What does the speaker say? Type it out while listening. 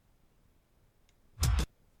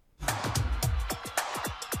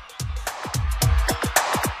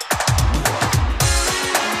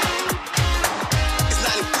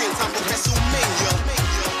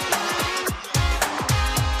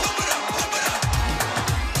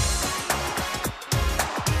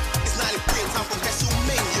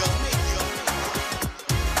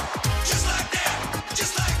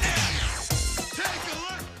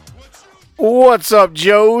What's up,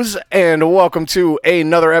 Joes, and welcome to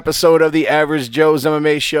another episode of the Average Joe's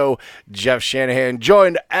MMA Show. Jeff Shanahan,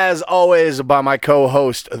 joined as always by my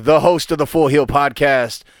co-host, the host of the Full Heel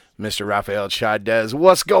Podcast, Mr. Rafael Chadez.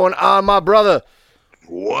 What's going on, my brother?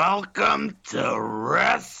 Welcome to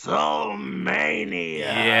Wrestlemania.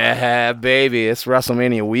 Yeah, baby, it's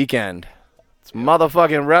Wrestlemania weekend. It's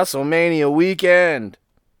motherfucking Wrestlemania weekend.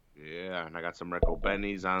 Yeah, and I got some Recco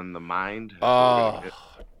Bennies on the mind. Oh,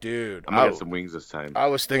 dude. I'm going to get some wings this time. I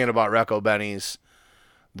was thinking about Recco Bennies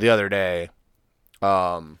the other day.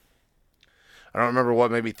 I don't remember what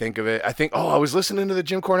made me think of it. I was listening to the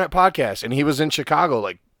Jim Cornette podcast, and he was in Chicago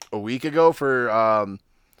like a week ago for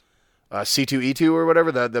C2E2 or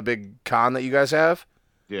whatever, the big con that you guys have.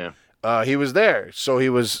 Yeah. He was there. So he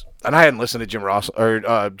was, and I hadn't listened to Jim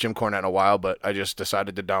Cornette in a while, but I just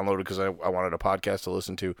decided to download it because I wanted a podcast to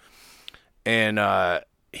listen to. And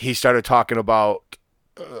he started talking about,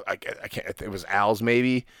 I can't, it was Al's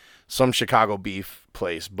maybe, some Chicago beef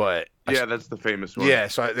place, but yeah, that's the famous one. Yeah,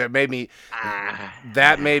 so that made me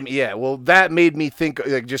think,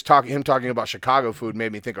 like, just him talking about Chicago food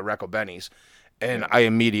made me think of Recco Bennies, and I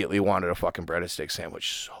immediately wanted a fucking breaded steak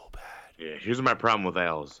sandwich so bad. Yeah, here's my problem with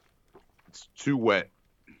Al's. It's too wet.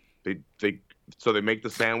 They make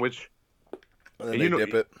the sandwich. And then they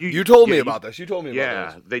dip it. You told me about this. You told me about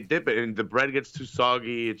this. Yeah, they dip it, and the bread gets too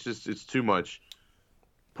soggy. It's too much.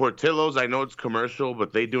 Portillo's, I know it's commercial,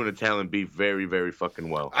 but they do an Italian beef very, very fucking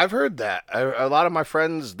well. I've heard that. A lot of my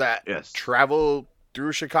friends that travel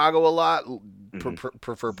through Chicago a lot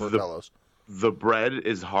prefer Portillo's. The bread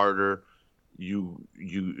is harder,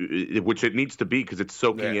 which it needs to be because it's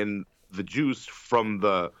soaking in the juice from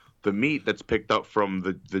the meat that's picked up from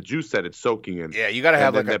the juice that it's soaking in. Yeah, you got to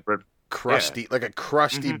have like a crusty, like a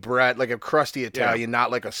crusty bread, like a crusty Italian,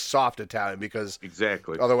 not like a soft Italian, because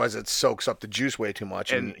otherwise it soaks up the juice way too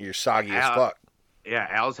much and you're soggy as fuck. Yeah,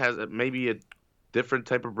 Al's has maybe a different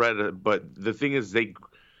type of bread, but the thing is they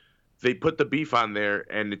put the beef on there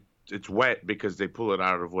and it's wet because they pull it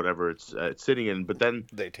out of whatever it's sitting in, but then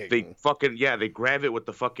they grab it with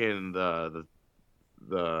the fucking the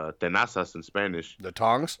tenazas in Spanish, the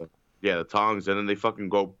tongs. Yeah, the tongs, and then they fucking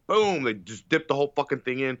go boom. They just dip the whole fucking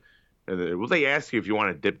thing in. And they ask you if you want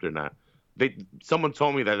it dipped or not. Someone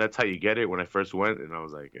told me that's how you get it when I first went, and I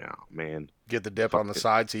was like, oh man, get the dip on the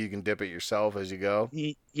side so you can dip it yourself as you go.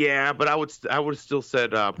 Yeah, but I would have still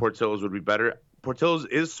said Portillo's would be better. Portillo's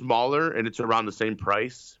is smaller and it's around the same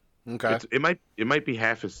price. Okay, it might be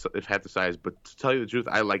half the size, but to tell you the truth,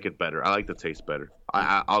 I like it better. I like the taste better.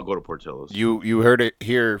 I'll go to Portillo's. You heard it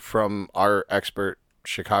here from our expert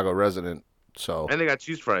Chicago resident. So, and they got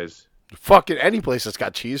cheese fries. Fucking any place that's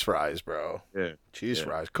got cheese fries, bro. Yeah, cheese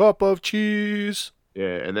fries, cup of cheese.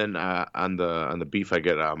 Yeah, and then on the beef, I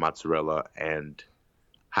get mozzarella and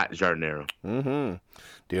hot giardiniera. Mm-hmm.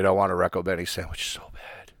 Dude, I want a Recco Benny sandwich so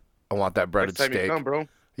bad. I want that breaded steak. Next time you come, bro.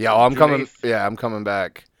 Yeah, I'm coming. Yeah, I'm coming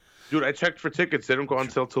back. Dude, I checked for tickets. They don't go on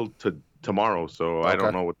sale till tomorrow, so I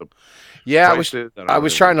don't know what the price is. I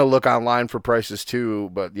was trying to look online for prices too,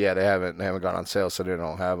 but yeah, they haven't gone on sale, so they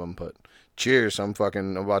don't have them. But cheers! I'm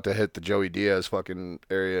about to hit the Joey Diaz fucking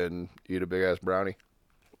area and eat a big ass brownie.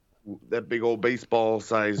 That big old baseball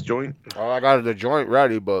sized joint. Oh, I got the joint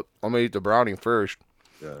ready, but I'm gonna eat the brownie first.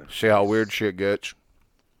 Yeah. See how weird shit gets.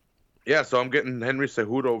 Yeah, so I'm getting Henry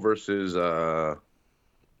Cejudo versus Marlon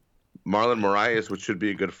Moraes, which should be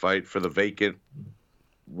a good fight for the vacant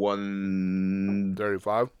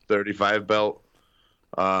 135 belt.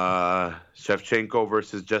 Shevchenko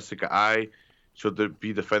versus Jessica I should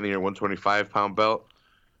be defending her 125-pound belt.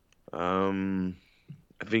 I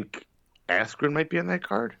think Askren might be on that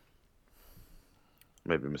card.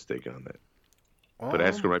 Might be mistaken on that. But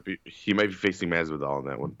Askren might be facing Masvidal on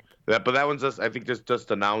that one. But that one's just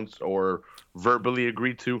announced or verbally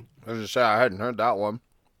agreed to. I was just saying, I hadn't heard that one.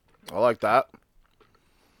 I like that.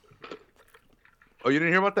 Oh, you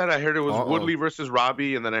didn't hear about that? I heard it was Woodley versus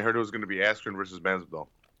Robbie, and then I heard it was going to be Askren versus Masvidal.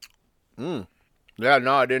 Yeah,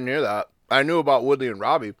 no, I didn't hear that. I knew about Woodley and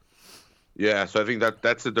Robbie. Yeah, so I think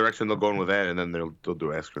that's the direction they'll go in with that, and then they'll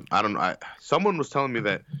do Askren. I don't know. Someone was telling me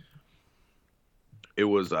that it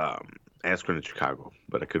was Askren in Chicago,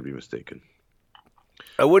 but I could be mistaken.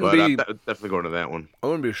 I wouldn't be I'm definitely going to that one. I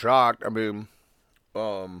wouldn't be shocked. I mean,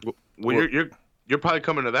 you're probably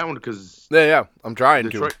coming to that one because I'm trying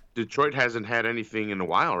to. Detroit hasn't had anything in a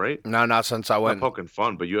while, right? No, not since I went. Not poking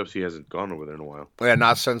fun, but UFC hasn't gone over there in a while. Yeah,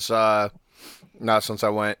 not since I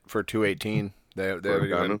went for 218. They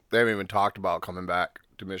haven't even talked about coming back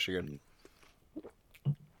to Michigan.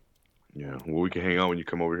 Yeah, well, we can hang out when you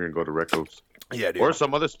come over here and go to Recco's. Yeah, dude. Or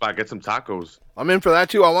some other spot, get some tacos. I'm in for that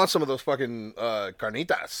too. I want some of those fucking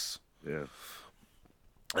carnitas. Yeah.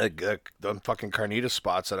 The fucking carnitas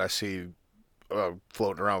spots that I see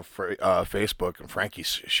floating around Facebook, and Frankie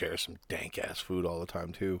shares some dank ass food all the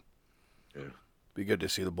time too. Yeah. Be good to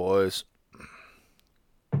see the boys.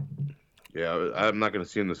 Yeah, I'm not gonna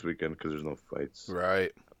see him this weekend because there's no fights.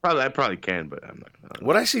 Right. I probably can, but I'm not gonna.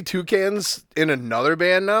 Would I see Toucans in another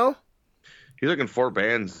band now? He's like in 4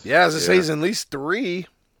 bands. Yeah, as I say, he's in at least 3.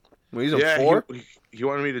 Well, he's in 4. He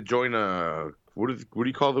wanted me to join what do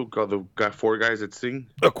you call the 4 guys that sing?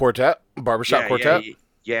 A quartet, barbershop quartet.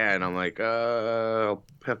 Yeah, and I'm like, I'll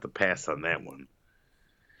have to pass on that one.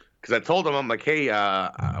 Because I told him, I'm like, hey,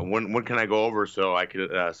 when can I go over so I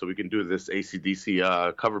could so we can do this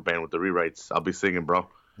AC/DC cover band with the rewrites? I'll be singing, bro.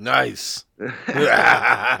 Nice.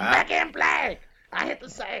 I can't play. I hit the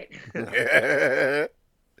site.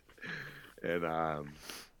 And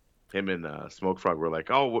him and Smoke Frog were like,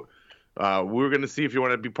 oh, we're gonna see if you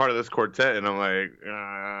want to be part of this quartet, and I'm like,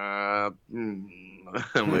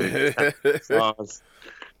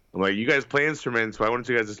 you guys play instruments. Why wouldn't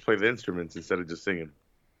you guys just play the instruments instead of just singing?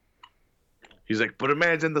 He's like, but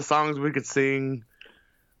imagine the songs we could sing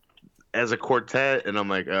as a quartet, and I'm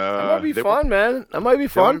like, that might be fun, man. That might be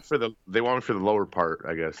fun. They want me for the lower part,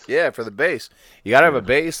 I guess. Yeah, for the bass. You gotta have a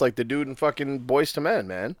bass like the dude in fucking Boyz II Men,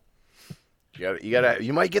 man.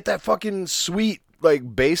 You might get that fucking sweet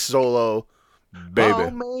like bass solo, baby.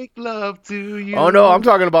 I'll make love to you. Oh no, I'm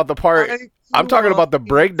talking about the part. I'm talking about the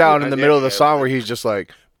breakdown in the middle of the song where he's just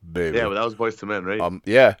like, baby. Yeah, but that was Boyz II Men, right?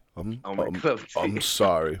 Yeah. I'm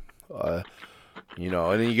sorry. And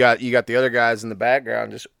then you got the other guys in the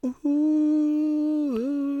background just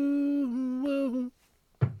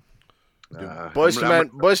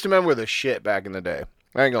Boyz II Men were the shit back in the day.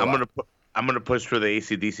 I ain't gonna lie. I'm gonna push for the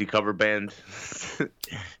AC/DC cover band.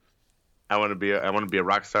 I want to be a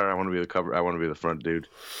rock star. I want to be the cover. I want to be the front dude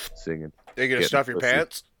singing. Are you gonna stuff your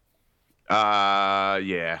pants?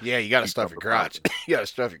 Yeah. Yeah, you gotta stuff your crotch. You gotta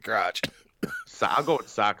stuff your crotch. So I'll go with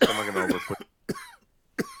socks. I'm not gonna overput.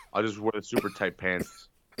 I'll just wear the super tight pants.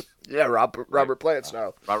 Yeah, Robert Plant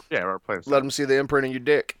style. Robert Plant style. Let him see the imprint of your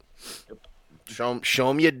dick. Yep. Show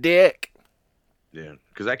him your dick. Yeah,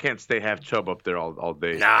 because I can't stay half chub up there all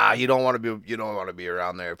day. Nah, you don't want to be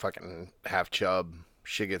around there fucking half chub.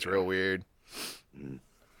 Shit gets real weird. You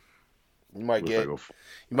might get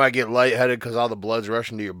lightheaded because all the blood's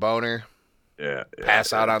rushing to your boner. Yeah.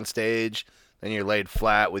 Pass out on stage. Then you're laid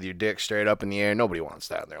flat with your dick straight up in the air. Nobody wants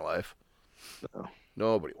that in their life. No.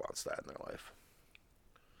 Nobody wants that in their life.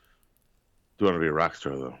 Do want to be a rock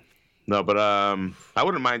star though? No, but I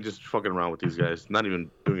wouldn't mind just fucking around with these guys. Not even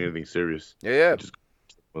doing anything serious. Yeah. Just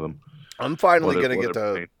with them. I'm finally gonna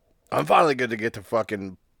get to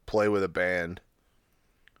fucking play with a band.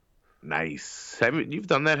 Nice. You've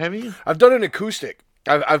done that, haven't you? I've done an acoustic.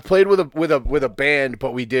 I've played with a band,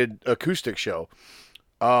 but we did acoustic show.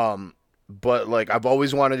 But like I've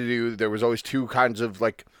always wanted to do. There was always two kinds as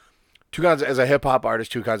a hip hop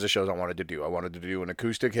artist. 2 kinds of shows I wanted to do. I wanted to do an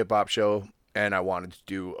acoustic hip hop show, and I wanted to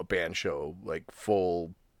do a band show, like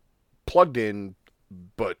full plugged in,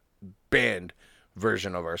 but band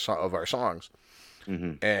version of our songs.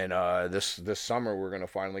 Mm-hmm. And this summer we're gonna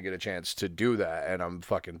finally get a chance to do that, and I'm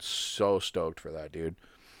fucking so stoked for that, dude.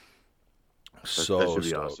 That should be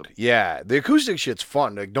stoked. Awesome. Yeah, the acoustic shit's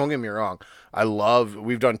fun. Like, don't get me wrong,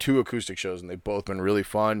 we've done 2 acoustic shows, and they've both been really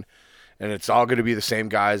fun. And it's all going to be the same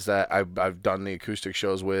guys that I've done the acoustic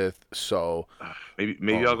shows with. So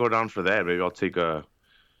maybe I'll go down for that. Maybe I'll take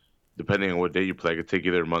depending on what day you play, I could take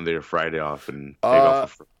either Monday or Friday off and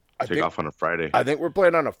take off on a Friday. I think we're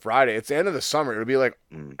playing on a Friday. It's the end of the summer. It'll be like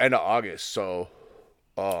end of August. So,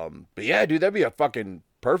 but yeah, dude, that'd be a fucking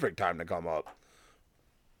perfect time to come up.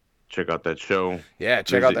 Check out that show. Yeah,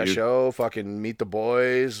 check out that show. Fucking meet the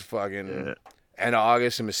boys. Fucking end of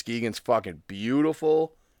August in Muskegon's fucking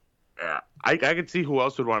beautiful. Yeah, I could see who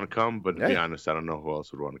else would want to come, but to be honest, I don't know who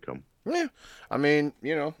else would want to come. Yeah, I mean,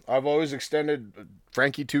 I've always extended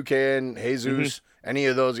Frankie Toucan, Jesus, any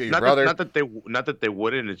of those. Your brother. Not that they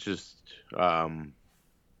wouldn't. It's just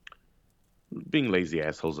being lazy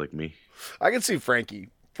assholes like me. I can see Frankie.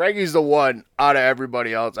 Frankie's the one out of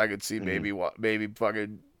everybody else I could see maybe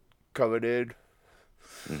fucking coming in.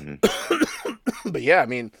 Mm-hmm. But yeah, I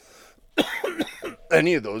mean.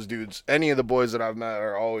 Any of those dudes, any of the boys that I've met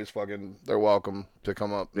are always they're welcome to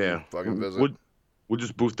come up and fucking visit. We'll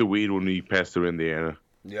just booth the weed when we pass through Indiana.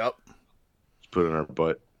 Yep. Just put it in our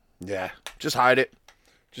butt. Yeah. Just hide it.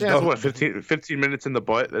 What, 15 minutes in the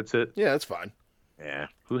butt? That's it? Yeah, that's fine. Yeah.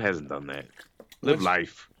 Who hasn't done that? Live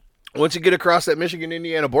life. Once you get across that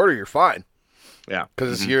Michigan-Indiana border, you're fine. Yeah.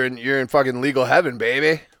 Because you're in fucking legal heaven,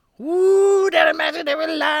 baby. Woo, that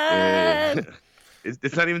imaginary line.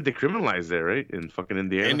 It's not even decriminalized there, right? In fucking In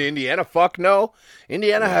Indiana. Indiana, fuck no.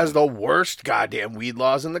 Indiana has Yeah. the worst goddamn weed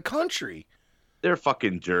laws in the country. They're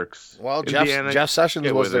fucking jerks. Well, Indiana, Jeff Sessions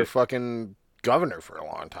get was with their it. fucking governor for a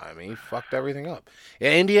long time. He fucked everything up.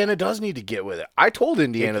 Yeah, Indiana does need to get with it. I told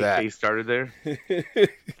Indiana that. KKK started there.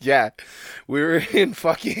 Yeah, we were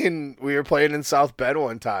playing in South Bend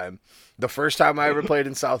one time. The first time I ever played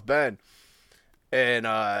in South Bend, and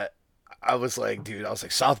I was like, dude, I was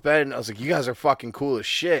like, South Bend. I was like, you guys are fucking cool as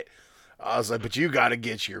shit. I was like, but you got to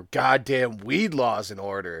get your goddamn weed laws in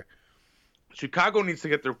order. Chicago needs to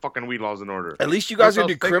get their fucking weed laws in order. At least you guys are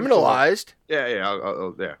decriminalized. Yeah.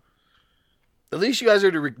 Yeah. At least you guys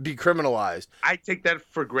are decriminalized. I take that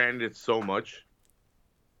for granted so much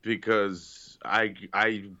because I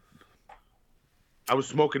was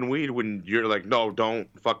smoking weed when you're like, no, don't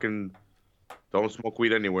smoke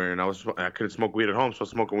weed anywhere, and I couldn't smoke weed at home, so I was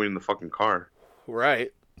smoking weed in the fucking car.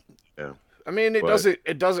 Right. Yeah. I mean,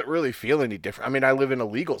 it doesn't really feel any different. I mean, I live in a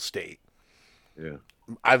legal state. Yeah.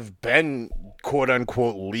 I've been quote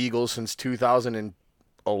unquote legal since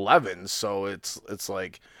 2011, so it's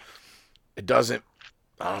like it doesn't.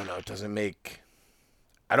 I don't know. It doesn't make.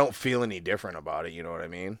 I don't feel any different about it. You know what I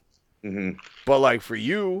mean? Mm-hmm. But like for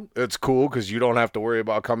you, it's cool because you don't have to worry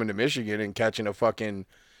about coming to Michigan and catching a fucking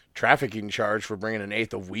trafficking charge for bringing an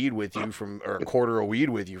eighth of weed with you or a quarter of weed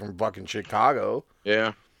with you from fucking Chicago.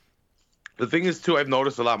 Yeah. The thing is, too, I've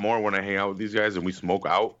noticed a lot more when I hang out with these guys and we smoke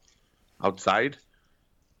outside.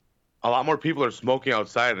 A lot more people are smoking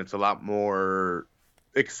outside, and it's a lot more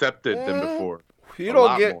accepted than before. You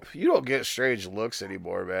don't get strange looks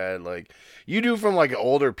anymore, man. Like you do from like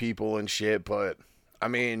older people and shit, but I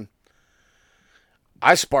mean,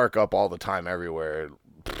 I spark up all the time everywhere.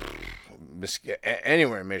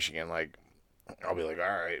 Anywhere in Michigan, like I'll be like, all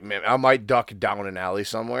right, man. I might duck down an alley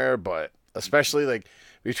somewhere, but especially like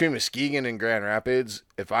between Muskegon and Grand Rapids,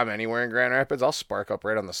 if I'm anywhere in Grand Rapids, I'll spark up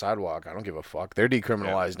right on the sidewalk. I don't give a fuck. They're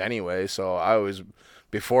decriminalized anyway, so I always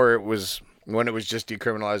when it was just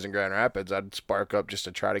decriminalized in Grand Rapids, I'd spark up just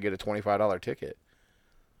to try to get a $25 ticket.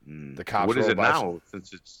 The cops. What is it now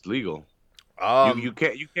since it's legal? You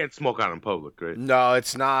can't smoke out in public, right? No,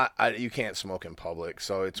 it's not. You can't smoke in public,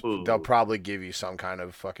 so they'll probably give you some kind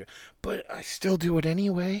of fucking. But I still do it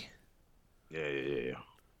anyway. Yeah.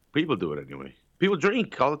 People do it anyway. People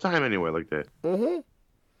drink all the time anyway, like that. Mm-hmm.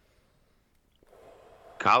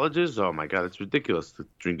 Colleges, oh my god, it's ridiculous. The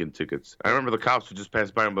drinking tickets. I remember the cops would just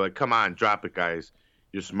pass by and be like, "Come on, drop it, guys.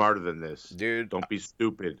 You're smarter than this, dude. Don't be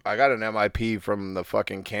stupid." I got an MIP from the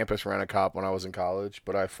fucking campus rent-a-cop when I was in college,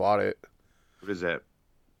 but I fought it. What is that?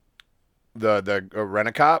 The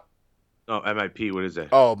rent-a-cop? Oh, MIP. What is that?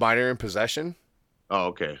 Oh, minor in possession. Oh,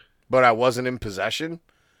 okay. But I wasn't in possession.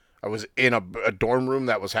 I was in a dorm room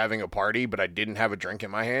that was having a party, but I didn't have a drink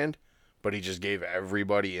in my hand. But he just gave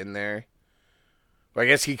everybody in there. I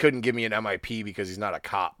guess he couldn't give me an MIP because he's not a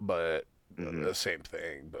cop, but the same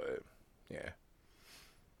thing. But yeah,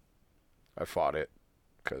 I fought it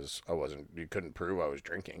because you couldn't prove I was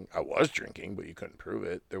drinking. I was drinking, but you couldn't prove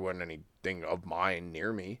it. There wasn't anything of mine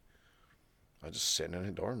near me. I was just sitting in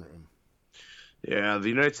a dorm room. Yeah, the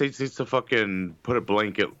United States needs to fucking put a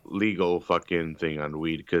blanket legal fucking thing on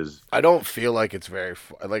weed because I don't feel like it's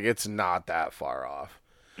it's not that far off.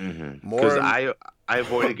 Because I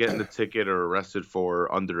avoided getting the ticket or arrested for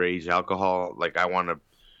underage alcohol. Like I want to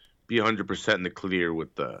be 100% in the clear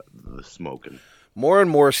with the smoking. More and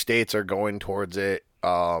more states are going towards it.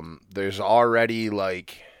 There's already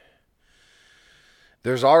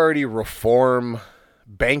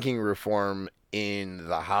banking reform in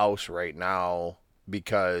the House right now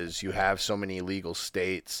because you have so many legal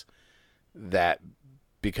states that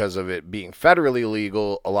because of it being federally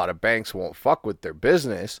legal, a lot of banks won't fuck with their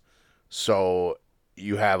business. So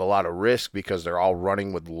you have a lot of risk because they're all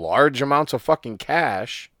running with large amounts of fucking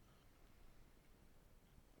cash.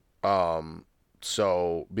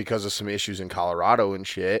 So because of some issues in Colorado and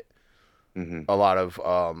shit, a lot of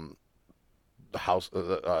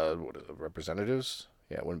representatives,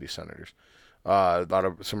 it wouldn't be senators. A lot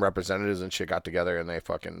of some representatives and shit got together and they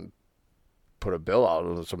fucking put a bill out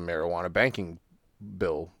of some marijuana banking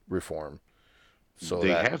bill reform. So they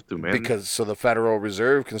have to, man. Because so the Federal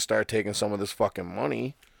Reserve can start taking some of this fucking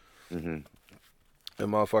money. The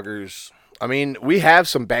motherfuckers. I mean, we have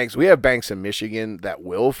some banks. We have banks in Michigan that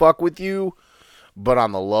will fuck with you, but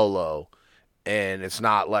on the low. And it's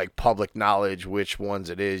not like public knowledge which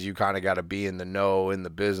ones it is. You kind of got to be in the know in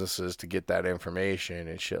the businesses to get that information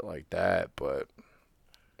and shit like that. But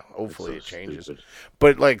hopefully it changes. Stupid.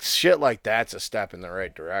 But like shit like that's a step in the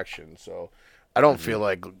right direction. So I don't feel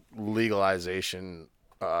like legalization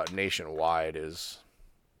nationwide is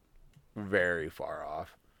very far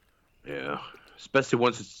off. Yeah, especially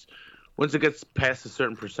once it gets past a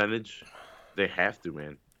certain percentage, they have to,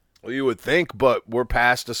 man. Well, you would think, but we're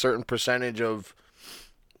past a certain percentage of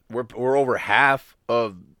we're over half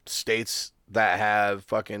of states that have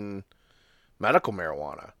fucking medical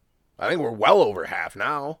marijuana. I think we're well over half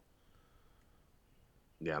now.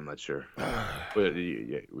 Yeah, I'm not sure, but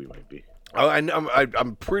yeah, we might be.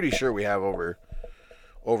 I'm pretty sure we have over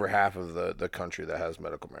half of the country that has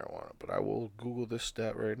medical marijuana. But I will Google this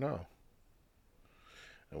stat right now,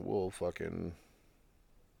 and we'll fucking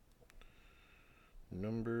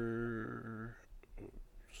number of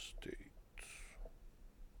states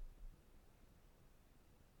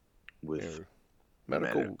With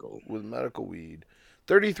medical weed.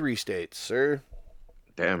 33 states, sir.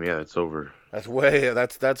 Damn, yeah, it's over.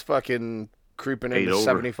 That's fucking creeping into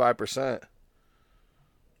 75%.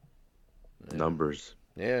 Numbers.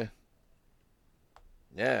 Yeah.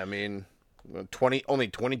 Yeah, I mean, only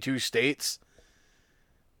 22 states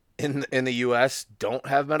in the U.S. don't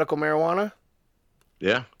have medical marijuana.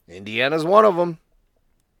 Yeah. Indiana's one of them.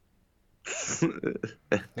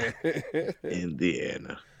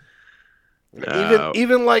 Indiana.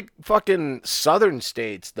 Even like fucking southern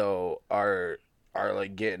states though are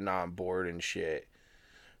like getting on board and shit.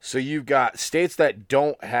 So you've got states that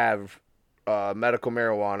don't have medical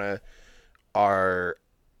marijuana are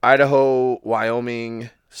Idaho, Wyoming,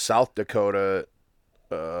 South Dakota,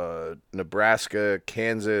 Nebraska,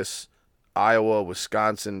 Kansas, Iowa,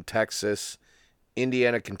 Wisconsin, Texas,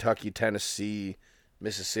 Indiana, Kentucky, Tennessee,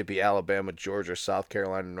 Mississippi, Alabama, Georgia, South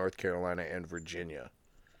Carolina, North Carolina, and Virginia.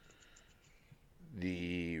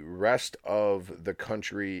 The rest of the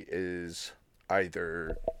country is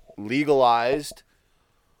either legalized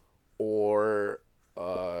or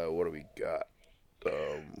what do we got?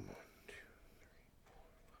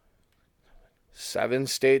 7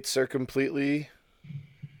 states are completely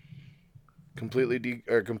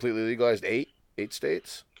legalized. Eight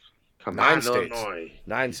states. Come 9 on, states. Illinois.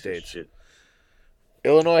 9 states.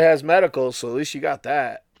 Illinois has medical, so at least you got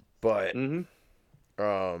that. But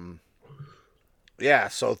yeah,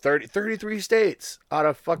 so 33 states out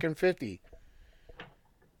of fucking 50.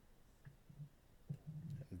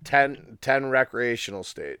 10 recreational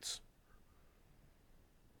states.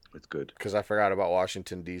 It's good. Because I forgot about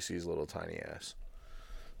Washington, D.C.'s little tiny ass.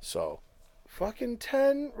 So, fucking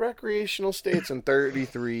 10 recreational states and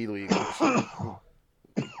 33 legals.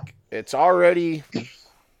 It's already...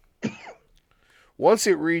 Once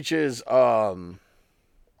it reaches...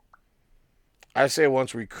 I say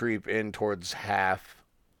once we creep in towards half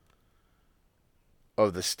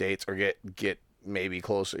of the states, or get maybe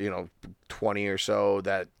closer, 20 or so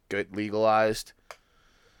that get legalized,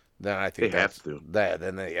 then I think they have to.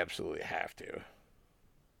 Then they absolutely have to.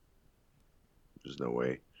 There's no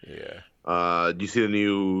way. Yeah. Do you see the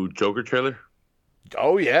new Joker trailer?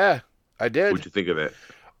 Oh yeah, I did. What'd you think of that?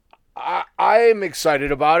 I am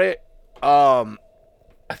excited about it.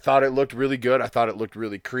 I thought it looked really good. I thought it looked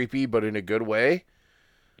really creepy, but in a good way.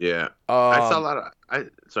 Yeah. I saw a lot of.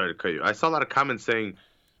 Sorry to cut you. I saw a lot of comments saying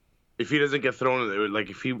if he doesn't get thrown, like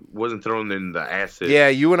if he wasn't thrown in the acid. Yeah,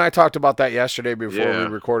 you and I talked about that yesterday before we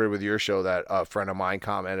recorded with your show. That a friend of mine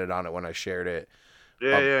commented on it when I shared it.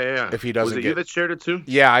 Yeah. If he doesn't was it you that shared it too?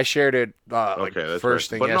 Yeah, I shared it. Okay, that's first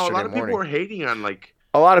thing but yesterday no, a lot of morning. people were hating on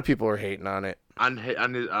A lot of people are hating on it. On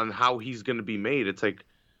how he's going to be made. It's like,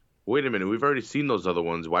 wait a minute, we've already seen those other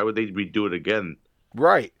ones. Why would they redo it again?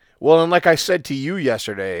 Right. Well, and like I said to you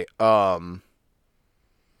yesterday,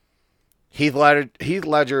 Heath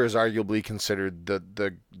Ledger is arguably considered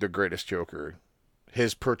the greatest Joker.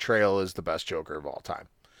 His portrayal is the best Joker of all time.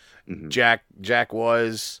 Mm-hmm. Jack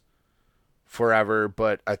was forever,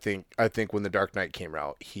 but I think when The Dark Knight came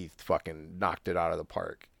out, he fucking knocked it out of the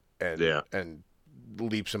park and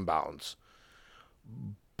leaps and bounds.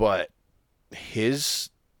 But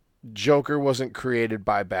his Joker wasn't created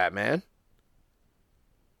by Batman.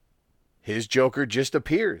 His Joker just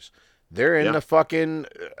appears. They're in the fucking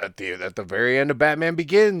at the very end of Batman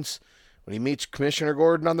Begins when he meets Commissioner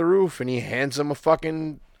Gordon on the roof and he hands him a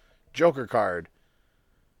fucking Joker card.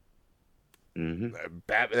 Mm-hmm.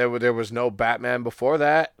 There was no Batman before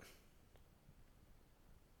that.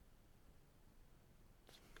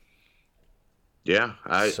 Yeah,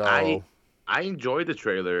 I enjoyed the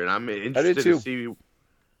trailer, and I'm interested to see.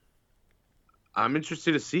 I'm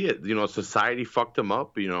interested to see it. Society fucked him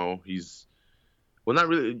up. He's not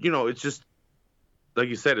really. It's just like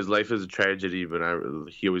you said, his life is a tragedy. But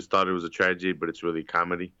he always thought it was a tragedy, but it's really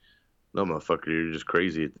comedy. No, motherfucker, you're just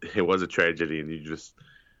crazy. It was a tragedy, and you just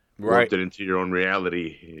warped it into your own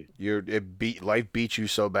reality. Life beat you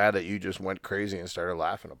so bad that you just went crazy and started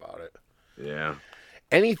laughing about it. Yeah.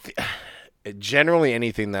 Anything, generally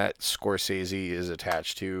anything that Scorsese is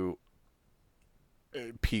attached to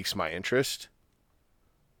piques my interest.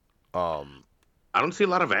 I don't see a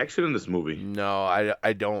lot of action in this movie. No,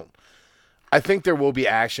 I don't. I think there will be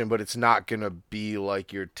action, but it's not gonna be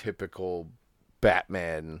like your typical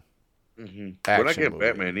Batman We're not action getting movie.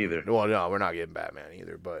 Batman either. Well, no, we're not getting Batman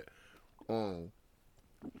either. But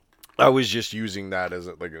I was just using that as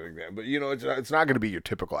like an example. But it's not gonna be your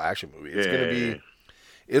typical action movie.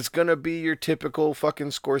 It's gonna be your typical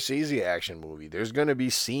fucking Scorsese action movie. There's gonna be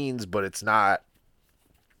scenes, but it's not.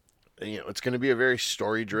 It's gonna be a very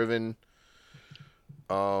story-driven,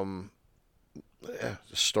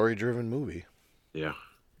 story-driven movie. Yeah.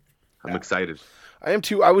 I'm excited. I am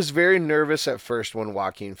too. I was very nervous at first when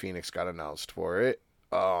Joaquin Phoenix got announced for it.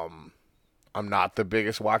 I'm not the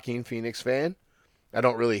biggest Joaquin Phoenix fan. I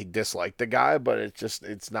don't really dislike the guy, but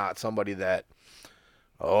it's not somebody that.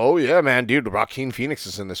 Oh yeah, man, dude, Joaquin Phoenix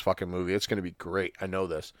is in this fucking movie. It's gonna be great. I know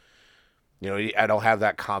this. I don't have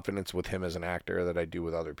that confidence with him as an actor that I do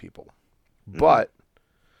with other people. But,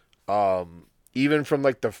 even from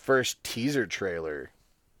like the first teaser trailer,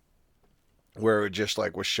 where it just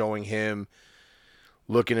like was showing him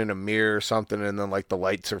looking in a mirror or something, and then like the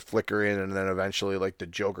lights are flickering, and then eventually like the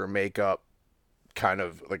Joker makeup kind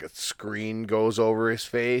of like a screen goes over his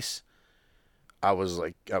face. I was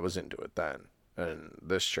into it then. And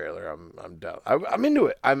this trailer, I'm down. I'm into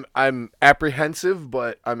it. I'm apprehensive,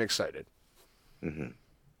 but I'm excited. Mm-hmm.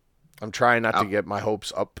 I'm trying not to get my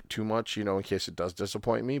hopes up too much, in case it does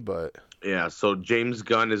disappoint me. But yeah, so James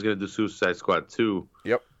Gunn is going to do Suicide Squad 2.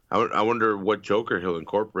 Yep. I wonder what Joker he'll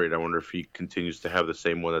incorporate. I wonder if he continues to have the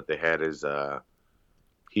same one that they had as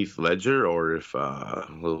Heath Ledger, or if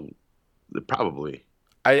probably.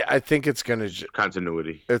 I think it's gonna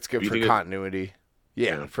continuity. It's good for continuity.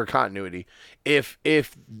 Yeah, for continuity. If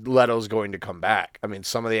Leto's going to come back, I mean,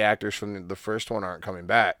 some of the actors from the first one aren't coming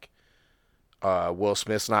back. Will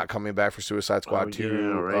Smith's not coming back for Suicide Squad 2. Yeah,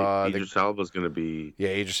 right. Idris Elba's going to be... Yeah,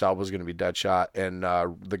 Idris Elba's going to be Deadshot. And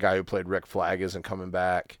the guy who played Rick Flag isn't coming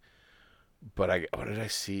back. But what did I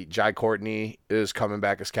see? Jai Courtney is coming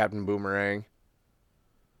back as Captain Boomerang.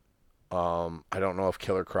 I don't know if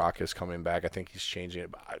Killer Croc is coming back. I think he's changing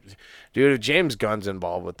it. Dude, if James Gunn's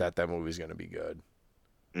involved with that movie's going to be good.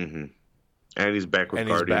 Mm-hmm. And he's back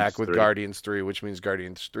with Guardians 3, which means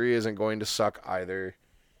Guardians 3 isn't going to suck either.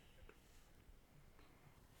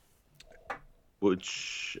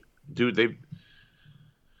 Which, dude,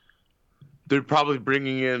 they're probably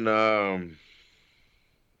bringing in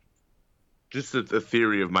just a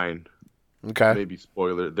theory of mine. Okay. Maybe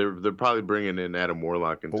spoiler. They're probably bringing in Adam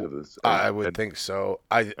Warlock into this. I would think so.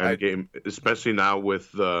 Endgame, especially now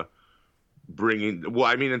with the bringing. Well,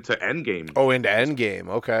 I mean into Endgame. Oh, into Endgame.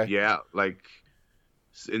 Okay. Yeah, like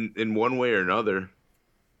in one way or another.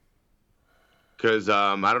 Because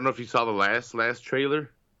I don't know if you saw the last trailer.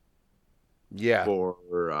 Yeah. For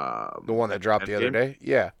the one that dropped Endgame? The other day?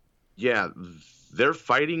 Yeah. Yeah. They're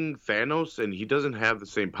fighting Thanos, and he doesn't have the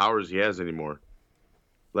same powers he has anymore.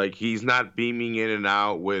 Like, he's not beaming in and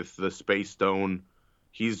out with the Space Stone.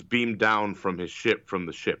 He's beamed down from the ship.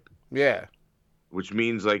 Yeah. Which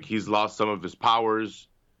means, like, he's lost some of his powers,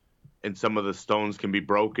 and some of the stones can be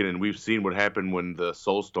broken, and we've seen what happened when the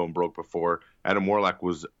Soul Stone broke before. Adam Warlock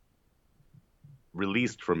was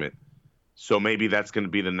released from it. So maybe that's going to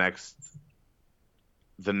be the next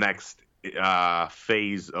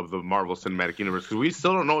phase of the Marvel Cinematic Universe, because we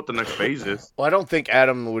still don't know what the next phase is. Well, I don't think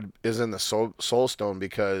Adam is in the Soul Stone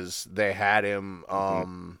because they had him.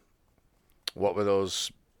 What were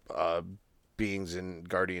those beings in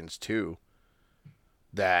Guardians 2?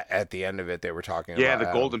 That at the end of it they were talking about. Yeah,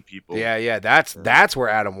 the Golden People. Yeah. That's where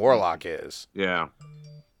Adam Warlock is. Yeah.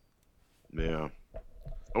 I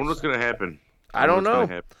wonder what's gonna happen. I don't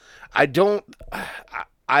know. I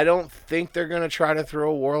don't think they're gonna try to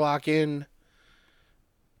throw Warlock in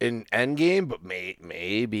Endgame, but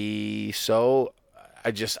maybe so.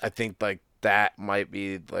 I think like that might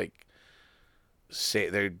be like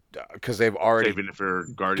they're because they've already saving it for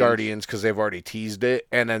Guardians because they've already teased it,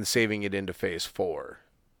 and then saving it into Phase 4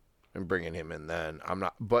 and bringing him in. Then I'm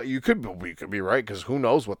not, but you could be right, because who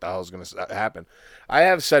knows what the hell is going to happen. I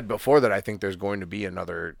have said before that I think there's going to be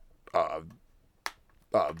another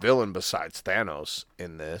villain besides Thanos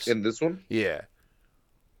in this. In this one? Yeah.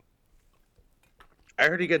 I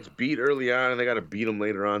heard he gets beat early on, and they got to beat him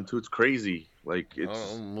later on too. It's crazy. Like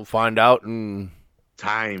we'll find out in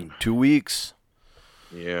 2 weeks.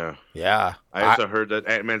 Yeah. I also heard that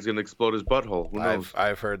Ant-Man's going to explode his butthole. Who knows?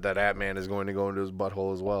 I've heard that Ant-Man is going to go into his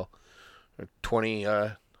butthole as well.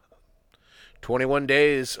 21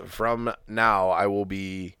 days from now, I will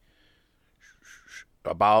be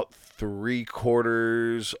about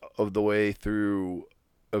 3/4 of the way through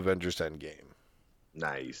Avengers Endgame.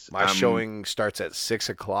 Nice. My showing starts at 6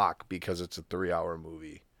 o'clock because it's a 3-hour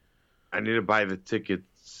movie. I need to buy the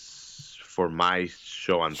tickets for my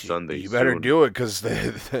show on Sunday. You better soon. do it because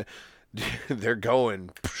they're going.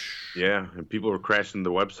 Yeah, and people were crashing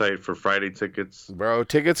the website for Friday tickets. Bro,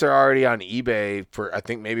 tickets are already on eBay for, I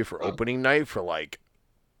think, maybe for opening night for like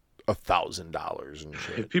 $1,000 and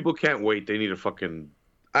shit. If people can't wait, they need a fucking.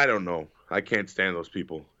 I don't know. I can't stand those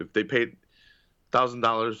people. If they paid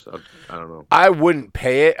 $1,000, I don't know. I wouldn't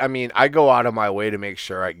pay it. I mean, I go out of my way to make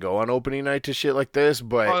sure I go on opening night to shit like this,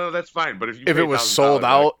 but Oh, no, that's fine. But if it was sold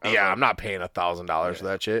out, like, yeah, I'm not paying $1,000 for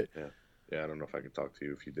that shit. Yeah, I don't know if I could talk to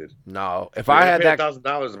you if you did. No, if I had that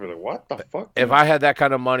 $1,000, I'd be like, what the fuck? if I had that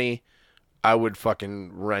kind of money, I would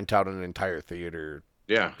fucking rent out an entire theater.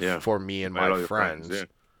 Yeah. For me and Invite all my your friends.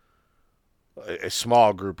 A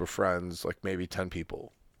small group of friends, like maybe 10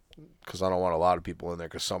 people. Because I don't want a lot of people in there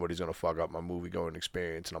because somebody's going to fuck up my movie going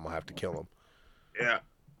experience and I'm going to have to kill them. Yeah.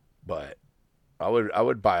 But I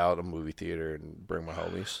would buy out a movie theater and bring my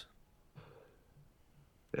homies.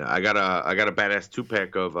 Yeah, I got a badass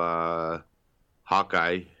 2-pack of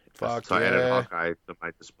Hawkeye. Fuck so I added Hawkeye to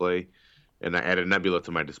my display, and I added Nebula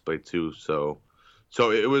to my display too. So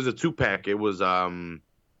it was a 2-pack. It was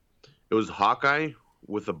Hawkeye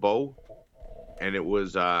with a bow, and it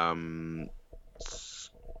was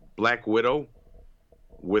Black Widow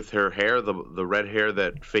with her hair, the red hair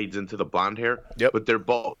that fades into the blonde hair. Yep. But they're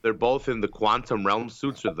both in the quantum realm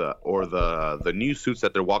suits or the new suits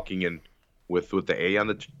that they're walking in. With the A on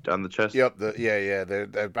the chest. Yep.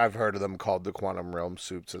 I've heard of them called the Quantum Realm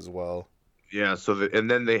suits as well. Yeah. So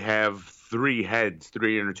and then they have 3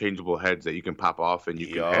 interchangeable heads that you can pop off, and you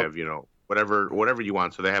can have whatever you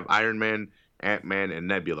want. So they have Iron Man, Ant-Man, and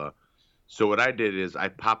Nebula. So what I did is I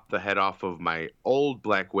popped the head off of my old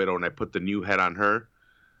Black Widow, and I put the new head on her.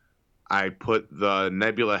 I put the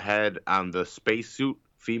Nebula head on the spacesuit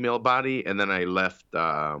female body, and then I left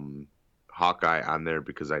Hawkeye on there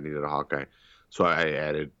because I needed a Hawkeye. So I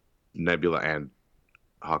added Nebula and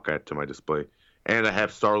Hawkeye to my display. And I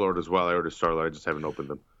have Star-Lord as well. I ordered Star-Lord. I just haven't opened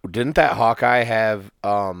them. Didn't that Hawkeye have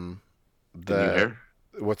the new hair?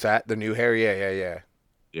 What's that? The new hair? Yeah.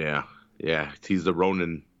 Yeah. He's the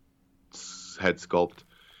Ronin head sculpt.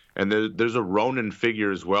 And there's a Ronin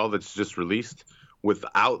figure as well that's just released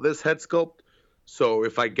without this head sculpt. So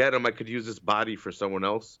if I get him, I could use this body for someone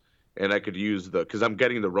else. And I could use because I'm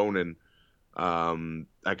getting the Ronin.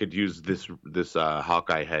 I could use this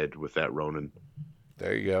Hawkeye head with that Ronin.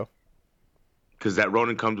 There you go. Because that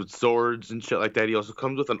Ronin comes with swords and shit like that. He also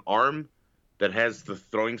comes with an arm that has the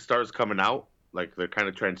throwing stars coming out. Like they're kind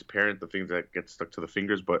of transparent, the things that get stuck to the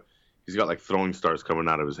fingers, but he's got like throwing stars coming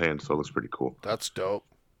out of his hand, so it looks pretty cool. That's dope.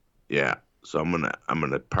 Yeah. So I'm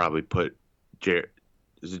gonna probably put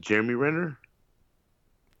is it Jeremy Renner?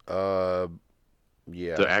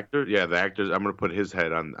 Yeah. The actor? Yeah, the actor. I'm going to put his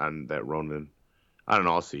head on that Ronin. I don't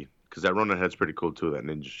know. I'll see. Because that Ronin head's pretty cool, too, that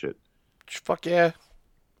ninja shit. Fuck yeah.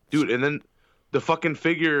 Dude, and then the fucking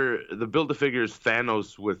figure, the Build-A-Figure is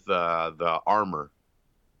Thanos with the armor.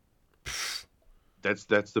 That's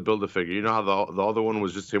the Build-A-Figure. You know how the other one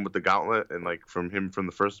was just him with the gauntlet and, like, from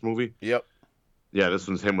the first movie? Yep. Yeah, this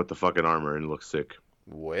one's him with the fucking armor and it looks sick.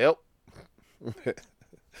 Well.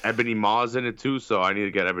 Ebony Maw's in it too, so I need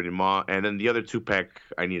to get Ebony Maw. And then the other 2-pack,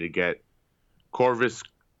 I need to get Corvus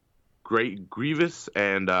Grievous,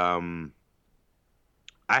 and I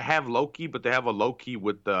have Loki, but they have a Loki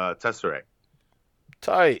with the Tesseract.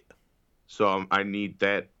 Tight. So I need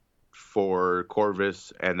that for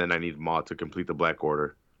Corvus, and then I need Maw to complete the Black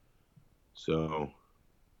Order. So,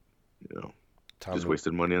 just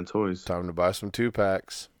wasted money on toys. Time to buy some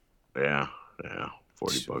 2-packs. Yeah,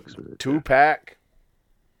 $40. 2-pack.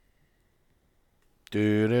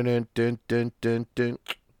 Shazam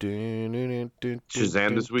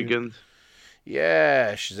this weekend?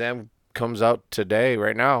 Yeah, Shazam comes out today,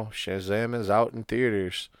 right now. Shazam is out in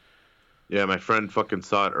theaters. Yeah, my friend fucking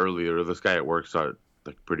saw it earlier. This guy at work saw it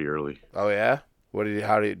like pretty early. Oh yeah?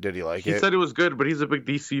 Did he like it? He said it was good, but he's a big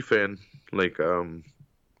DC fan. Like, I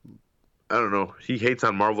don't know. He hates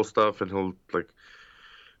on Marvel stuff, and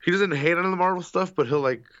he doesn't hate on the Marvel stuff, but he'll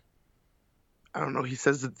I don't know. He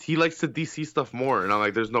says that he likes the DC stuff more, and I'm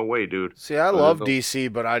like, there's no way, dude. See, I love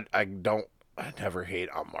DC, but I never hate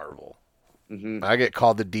on Marvel. Mm-hmm. I get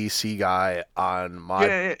called the DC guy on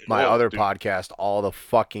my other podcast all the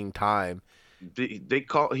fucking time. He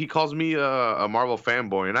calls me a Marvel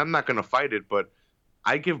fanboy, and I'm not gonna fight it, but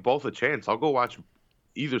I give both a chance. I'll go watch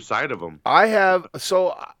either side of them. I have.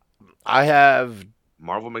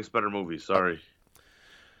 Marvel makes better movies. Sorry.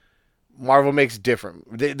 Marvel makes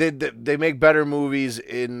different. They make better movies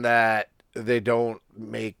in that they don't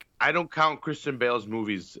make. I don't count Christian Bale's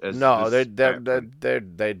movies as No, this Batman.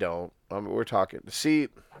 they don't. We're talking. See,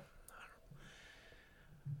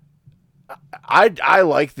 I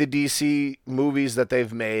like the DC movies that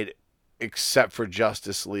they've made, except for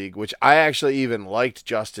Justice League, which I actually even liked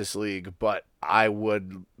Justice League, but I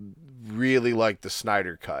would really like the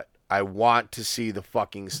Snyder cut. I want to see the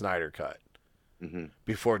fucking Snyder cut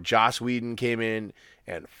before Joss Whedon came in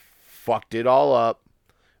and fucked it all up,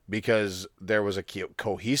 because there was a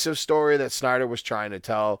cohesive story that Snyder was trying to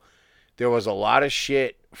tell. There was a lot of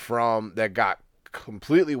shit from that got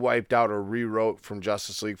completely wiped out or rewrote from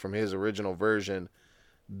Justice League from his original version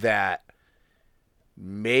that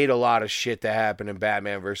made a lot of shit that happened in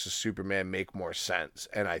Batman versus Superman make more sense.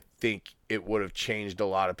 And I think it would have changed a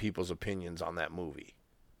lot of people's opinions on that movie.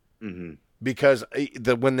 Mm-hmm. Because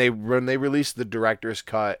when they released the director's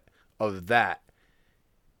cut of that,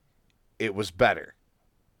 it was better.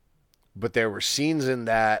 But there were scenes in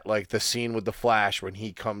that, like the scene with the Flash when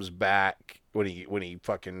he comes back, when he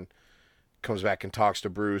fucking comes back and talks to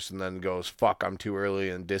Bruce and then goes, "Fuck, I'm too early,"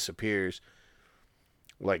 and disappears.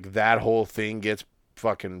 Like that whole thing gets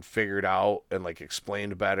fucking figured out and like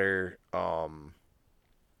explained better. I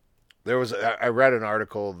read an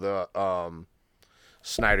article,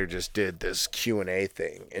 Snyder just did this Q&A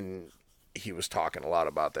thing, and he was talking a lot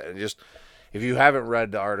about that. And just, if you haven't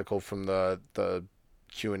read the article from the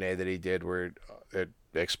Q&A that he did, where it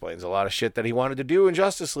explains a lot of shit that he wanted to do in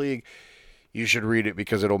Justice League, you should read it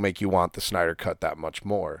because it'll make you want the Snyder cut that much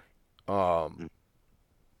more. I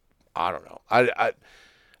don't know.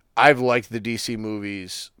 I've liked the DC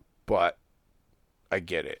movies, but I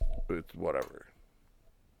get it. It's whatever.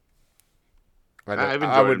 I've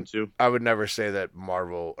enjoyed them too. I would never say that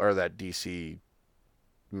Marvel or that DC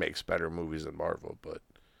makes better movies than Marvel, but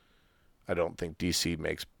I don't think DC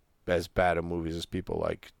makes as bad of movies as people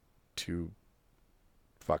like to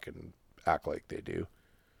fucking act like they do.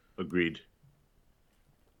 Agreed.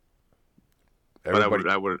 Everybody,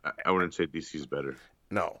 but I wouldn't say DC's better.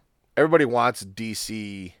 No. Everybody wants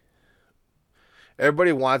DC.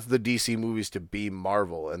 Everybody wants the DC movies to be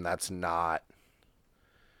Marvel, and that's not.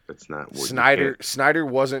 That's not what Snyder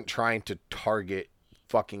wasn't trying to target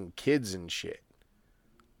fucking kids and shit.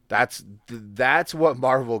 That's what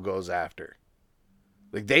Marvel goes after.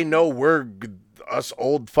 Like, they know us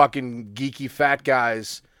old fucking geeky fat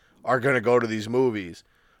guys are going to go to these movies,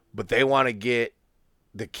 but they want to get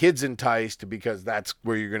the kids enticed because that's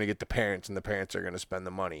where you're going to get the parents, and the parents are going to spend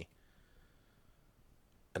the money.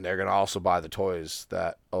 And they're going to also buy the toys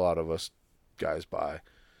that a lot of us guys buy.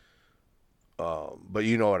 But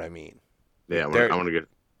you know what I mean. Yeah, I want to get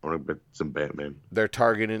some Batman. They're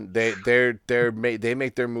targeting. They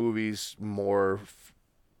make their movies more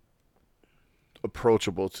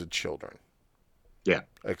approachable to children. Yeah.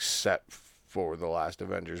 Except for the last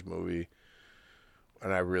Avengers movie,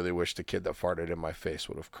 and I really wish the kid that farted in my face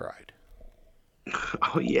would have cried.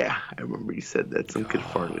 Oh yeah, I remember you said that some kid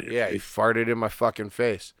farted. Yeah, he farted in my fucking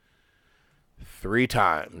face. 3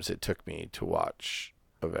 times it took me to watch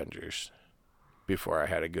Avengers before I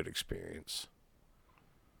had a good experience.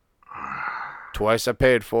 Twice I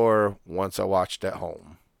paid for, once I watched at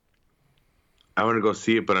home. I want to go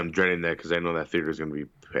see it, but I'm dreading that because I know that theater is going to be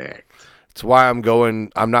packed. That's why I'm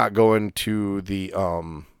not going to the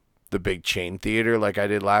big chain theater like I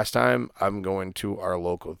did last time. I'm going to our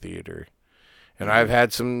local theater. And I've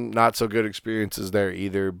had some not so good experiences there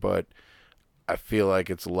either, but I feel like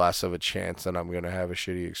it's less of a chance that I'm going to have a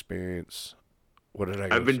shitty experience. What did I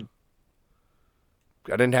go?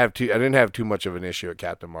 I didn't have too much of an issue at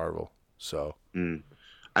Captain Marvel. So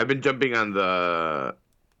I've been jumping on the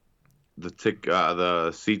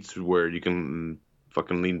seats where you can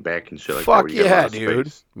fucking lean back and shit like that. Fuck yeah, dude.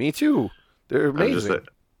 Space. Me too. They're amazing.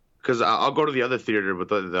 Because I'll go to the other theater, but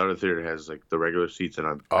the other theater has like the regular seats, and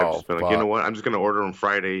I've just been like, you know what? I'm just gonna order them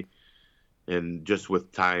Friday, and just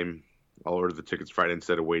with time, I'll order the tickets Friday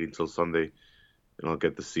instead of waiting till Sunday, and I'll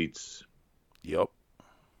get the seats. Yep.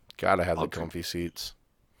 Gotta have the comfy seats.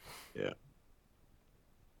 Yeah.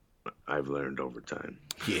 I've learned over time.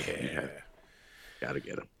 Yeah. Gotta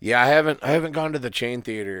get them. Yeah, I haven't gone to the chain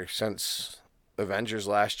theater since Avengers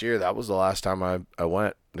last year. That was the last time I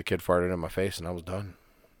went. The kid farted in my face, and I was done.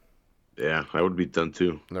 Yeah, I would be done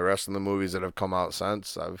too. And the rest of the movies that have come out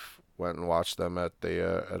since, I've went and watched them at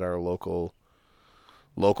at our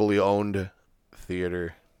locally owned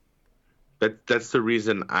theater. That's the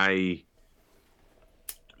reason I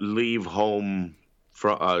leave home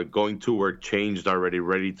from going to work, changed already,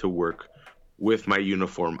 ready to work, with my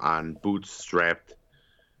uniform on, boots strapped,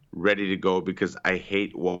 ready to go because I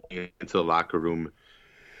hate walking into the locker room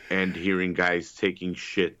and hearing guys taking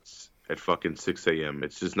shits at fucking 6 a.m.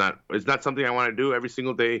 It's not something I want to do every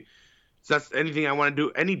single day. It's not anything I want to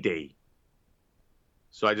do any day.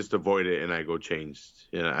 So I just avoid it and I go changed.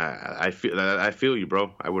 You know, I feel you,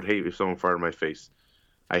 bro. I would hate if someone farted in my face.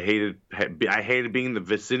 I hated being in the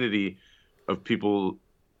vicinity of people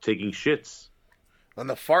taking shits. And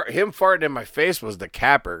him farting in my face was the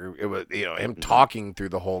capper. It was, him talking through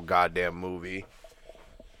the whole goddamn movie.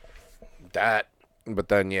 But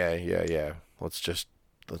then yeah. Let's just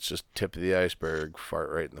tip the iceberg. Fart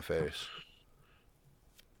right in the face.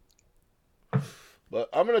 But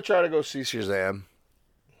I'm gonna try to go see Shazam.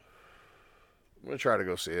 I'm gonna try to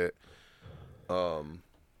go see it. But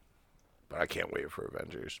I can't wait for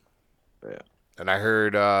Avengers. Yeah. And I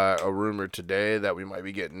heard a rumor today that we might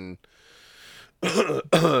be getting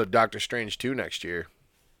Doctor Strange 2 next year.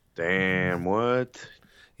 Damn, what?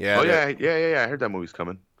 Yeah. Oh, yeah. I heard that movie's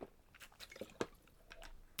coming.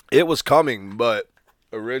 It was coming, but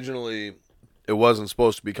originally it wasn't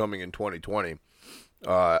supposed to be coming in 2020.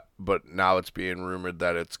 But now it's being rumored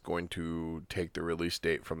that it's going to take the release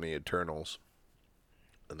date from the Eternals.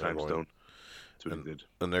 Time Stone. That's what he did.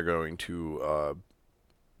 And they're going to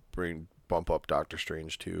bump up Doctor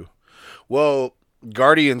Strange 2. Well,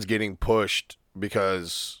 Guardian's getting pushed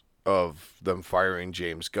because of them firing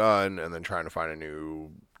James Gunn and then trying to find a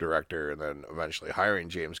new director and then eventually hiring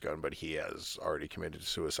James Gunn, but he has already committed to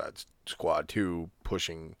Suicide Squad 2,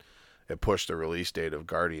 pushed the release date of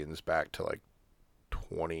Guardians back to like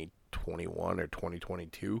 2021 or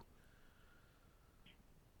 2022.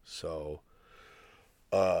 So,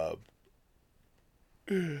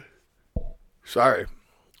 sorry.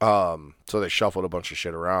 So they shuffled a bunch of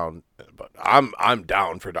shit around, but I'm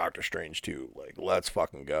down for Doctor Strange 2. Like, let's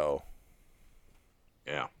fucking go.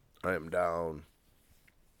 Yeah. I am down.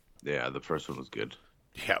 Yeah, the first one was good.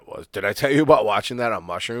 Yeah, it was. Did I tell you about watching that on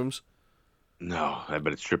mushrooms? No, I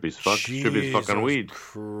bet it's trippy as fuck. Trippy as fuck on weed.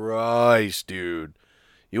 Christ, dude.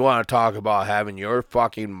 You want to talk about having your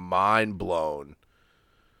fucking mind blown.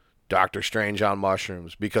 Doctor Strange on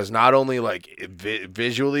mushrooms. Because not only, like,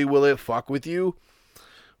 visually will it fuck with you,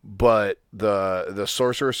 but the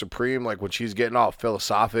Sorcerer Supreme, like, when she's getting all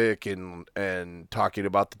philosophic and talking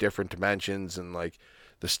about the different dimensions and, like,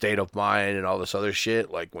 the state of mind and all this other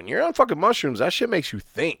shit, like, when you're on fucking mushrooms, that shit makes you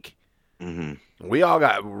think. Mm-hmm. We all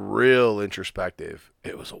got real introspective.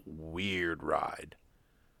 It was a weird ride.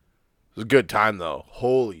 It was a good time, though.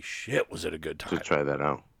 Holy shit, was it a good time. To try that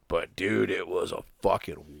out. But, dude, it was a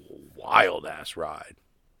fucking wild-ass ride.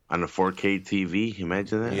 On a 4K TV,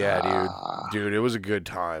 imagine that? Yeah, dude. Dude, it was a good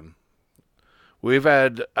time.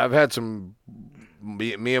 I've had some,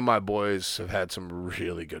 me and my boys have had some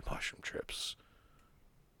really good mushroom trips.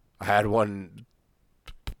 I had one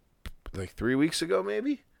like 3 weeks ago,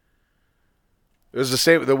 maybe. It was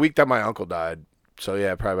the week that my uncle died. So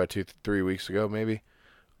yeah, probably about 2-3 weeks ago, maybe.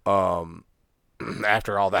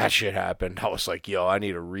 After all that shit happened, I was like, yo, I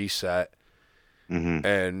need a reset. Mm-hmm.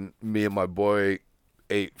 And me and my boy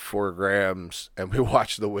ate 4 grams and we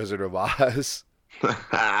watched The Wizard of Oz.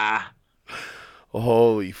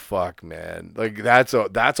 Holy fuck, man. Like, that's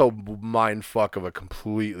a mind fuck of a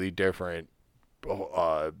completely different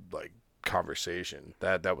like conversation.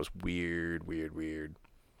 That was weird.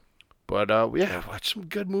 But yeah, watch some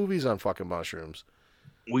good movies on fucking mushrooms.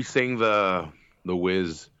 We sang the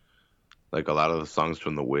Wiz, like a lot of the songs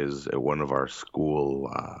from the Wiz at one of our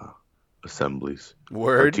school assemblies.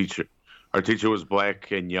 Word. Our teacher was black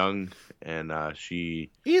and young, and she.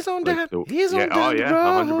 He's on down. He's on down. Oh yeah, the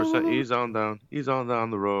road. 100%. He's on down. He's on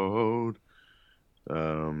down the road.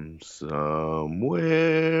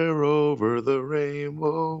 Somewhere over the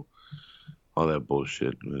rainbow. All that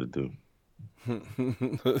bullshit I'm gonna do.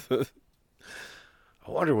 I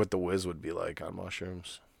wonder what the Wiz would be like on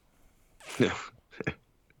mushrooms. I'll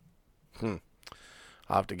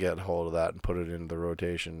have to get hold of that and put it into the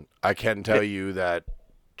rotation. I can tell you that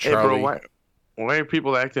Charlie... Hey, bro, why are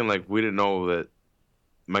people acting like we didn't know that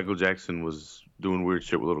Michael Jackson was doing weird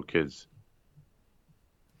shit with little kids?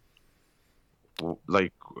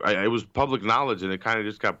 Like, it was public knowledge, and it kind of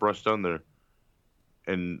just got brushed under.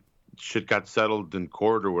 And shit got settled in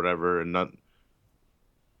court or whatever, and nothing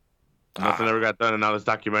ever got done, and now this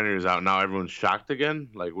documentary is out, and now everyone's shocked again?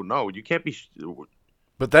 Like, well, no, you can't be...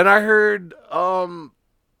 But then I heard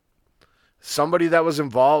somebody that was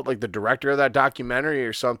involved, like the director of that documentary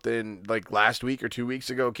or something, like last week or 2 weeks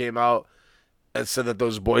ago, came out and said that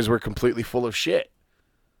those boys were completely full of shit.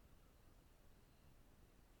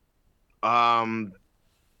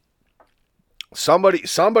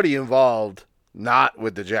 Somebody involved, not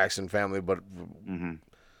with the Jackson family, but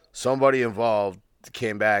somebody involved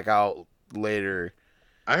came back out later.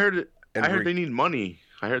 I heard it. And I heard they need money.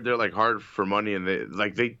 I heard they're like hard for money, and they.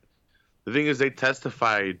 The thing is, they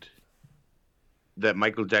testified that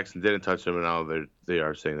Michael Jackson didn't touch him, and now they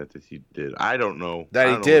are saying that he did. I don't know that I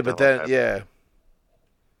he don't know did, what but the hell then happened.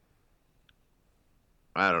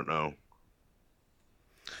 I don't know.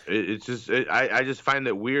 It's just I just find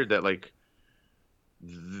it weird that like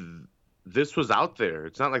this was out there.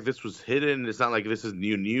 It's not like this was hidden. It's not like this is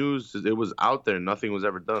new news. It was out there. Nothing was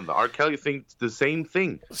ever done. The R. Kelly thing, the same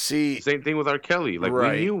thing. See, Same thing with R. Kelly. Like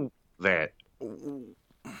right. we knew that.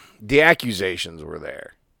 The accusations were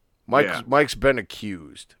there. Mike's been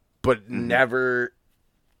accused, but never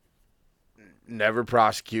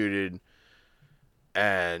prosecuted.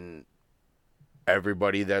 And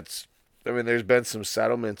everybody there's been some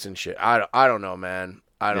settlements and shit. I don't know, man.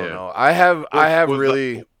 I don't know. I have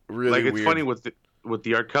really like it's weird. funny with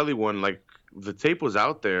the R. Kelly one. Like the tape was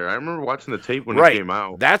out there. I remember watching the tape when it came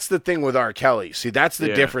out. That's the thing with R. Kelly. See, that's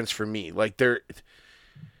the difference for me. Like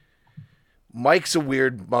Mike's a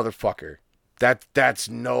weird motherfucker. That's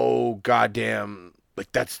no goddamn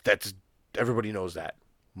like that's everybody knows that.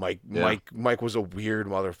 Mike was a weird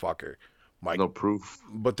motherfucker. Mike, no proof.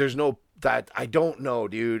 But there's no that I don't know,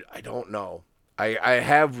 dude. I don't know. I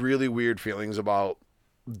have really weird feelings about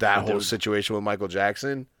that whole situation with Michael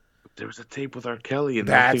Jackson. There was a tape with R. Kelly and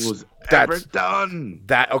nothing was ever done.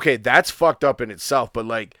 That's fucked up in itself, but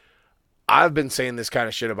like I've been saying this kind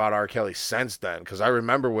of shit about R. Kelly since then because I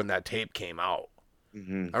remember when that tape came out.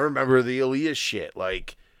 I remember the Aaliyah shit.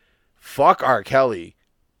 Like, fuck R. Kelly.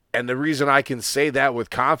 And the reason I can say that with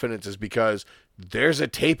confidence is because there's a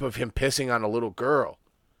tape of him pissing on a little girl.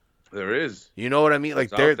 There is. You know what I mean? Like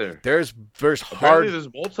there's Apparently there's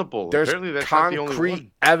multiple. There's Apparently that's concrete not the only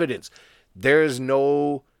one. evidence. There's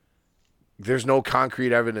no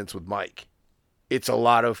concrete evidence with Mike. It's a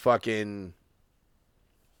lot of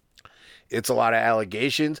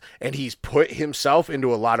allegations, and he's put himself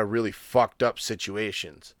into a lot of really fucked up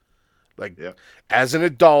situations. Like, as an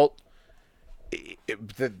adult,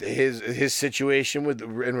 his situation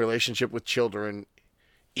in relationship with children,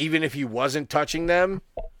 even if he wasn't touching them,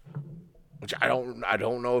 which I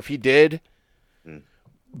don't know if he did,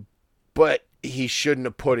 but he shouldn't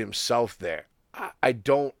have put himself there.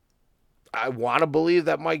 I want to believe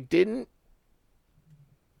that Mike didn't,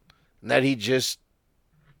 and that he just,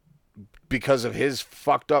 because of his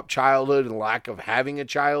fucked up childhood and lack of having a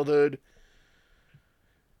childhood,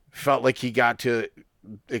 felt like he got to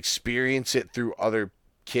experience it through other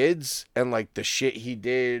kids and like the shit he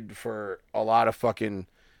did for a lot of fucking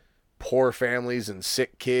poor families and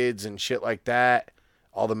sick kids and shit like that.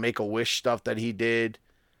 All the Make-A-Wish stuff that he did.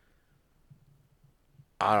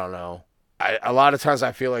 I don't know. A lot of times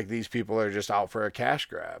I feel like these people are just out for a cash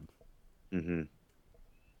grab. And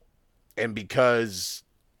because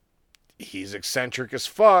he's eccentric as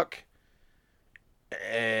fuck,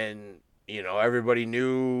 and everybody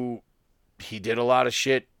knew he did a lot of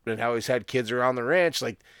shit and how he's had kids around the ranch,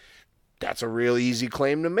 like that's a real easy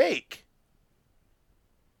claim to make.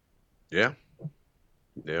 Yeah.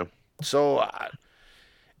 So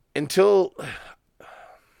until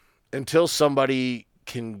somebody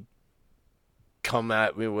can come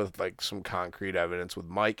at me with like some concrete evidence with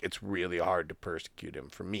Mike, it's really hard to persecute him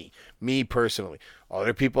for me personally.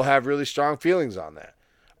 Other people have really strong feelings on that.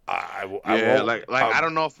 I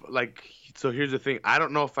don't know if so here's the thing. I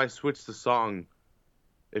don't know if I switch the song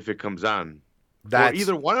if it comes on. For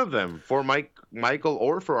either one of them, for Michael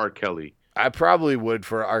or for R. Kelly. I probably would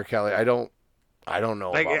for R. Kelly. I don't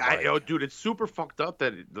know. Like, dude, it's super fucked up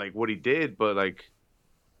that like what he did, but like,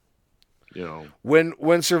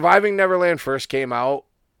 when Surviving Neverland first came out,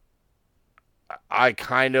 I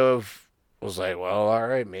kind of was like, well, all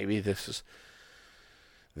right, maybe this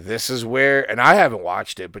is where, and I haven't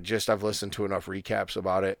watched it, but just I've listened to enough recaps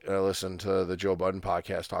about it. I listened to the Joe Budden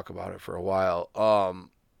podcast talk about it for a while.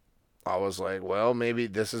 I was like, well, maybe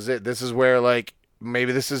this is it. This is where, like,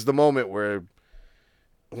 maybe this is the moment where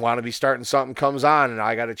Want to Be Starting Something comes on and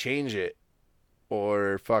I got to change it.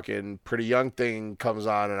 Or fucking Pretty Young Thing comes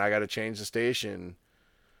on and I got to change the station.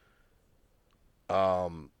 But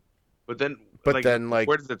then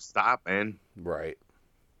where does it stop, man? Right.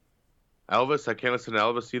 Elvis, I can't listen to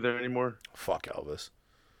Elvis either anymore. Fuck Elvis.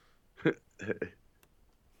 But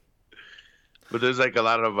there's like a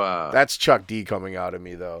lot of That's Chuck D coming out of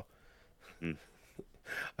me though.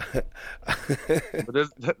 But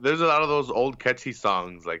there's a lot of those old catchy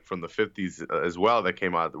songs like from the 50s as well that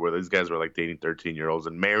came out where these guys were like dating 13-year-olds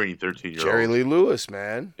and marrying 13-year-olds. Jerry Lee Lewis,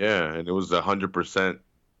 man. Yeah, and it was 100%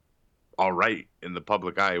 all right in the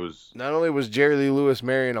public eye. It was Not only was Jerry Lee Lewis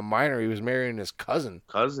marrying a minor, he was marrying his cousin.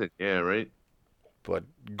 cousin, yeah, right. But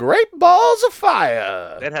Great Balls of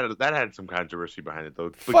Fire. That had some controversy behind it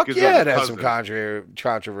though, Fuck because of yeah, his it had some cousin.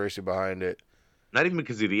 controversy behind it. Not even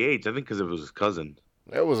because of the age. I think because it was his cousin.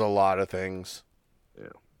 It was a lot of things. Yeah.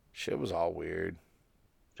 Shit was all weird.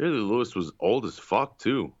 Jerry Lee Lewis was old as fuck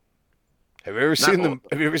too. Have you ever Not seen old.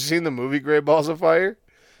 Have you ever seen the movie Great Balls of Fire?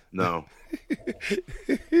 No.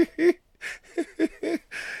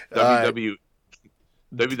 uh, WW,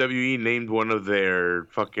 WWE named one of their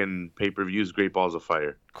fucking pay-per-views Great Balls of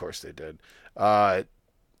Fire. of course they did.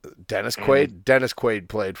 Dennis And Quaid. Dennis Quaid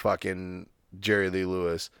played fucking Jerry Lee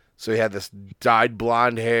Lewis. So he had this dyed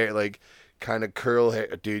blonde hair, like kind of curl hair.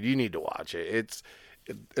 Dude, you need to watch it.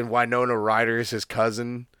 And Winona Ryder is his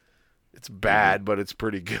cousin. It's bad, but it's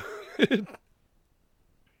pretty good.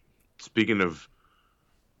 Speaking of,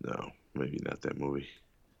 no, maybe not that movie.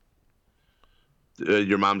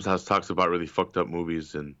 Your Mom's House talks about really fucked up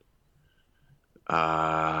movies, and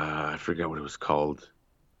I forgot what it was called.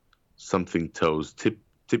 Something Toes,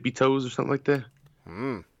 Tippy Toes, or something like that.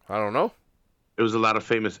 I don't know. It was a lot of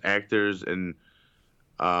famous actors, and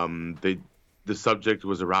the subject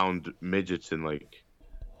was around midgets and like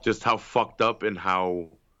just how fucked up and how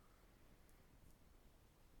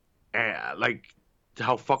like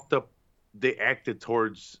how fucked up they acted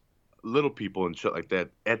towards little people and shit like that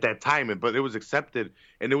at that time. But it was accepted,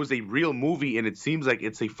 and it was a real movie, and it seems like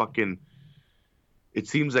it's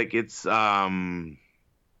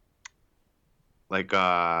like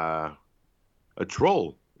a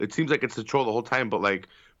troll. It seems like it's a troll the whole time, but like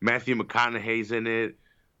Matthew McConaughey's in it.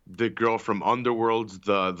 The girl from Underworld's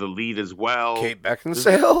the lead as well. Kate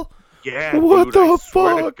Beckinsale? Yeah, What dude, the I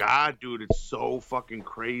swear to fuck? God, dude, it's so fucking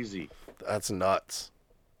crazy. That's nuts.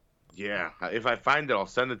 Yeah, if I find it, I'll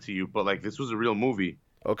send it to you. But like, this was a real movie.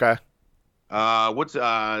 Okay. What's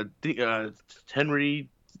Henry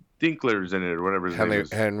Dinkler's in it or whatever his name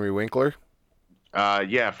is. Henry Winkler?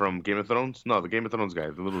 Yeah, from Game of Thrones. No, the Game of Thrones guy,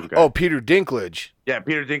 the little guy. Oh, Peter Dinklage. Yeah,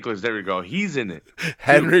 Peter Dinklage. There we go. He's in it.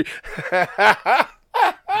 Henry.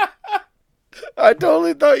 I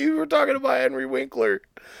totally thought you were talking about Henry Winkler.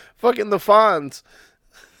 Fucking the Fonz.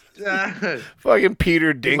 Fucking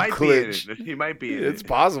Peter He might be in Dinklage. it. He might be in It's it.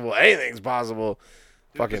 possible. Anything's possible.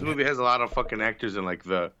 Dude, this movie has a lot of fucking actors, and like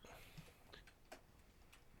the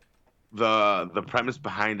premise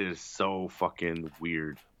behind it is so fucking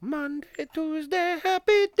weird. Monday, Tuesday,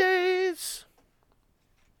 happy days.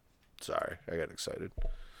 Sorry, I got excited.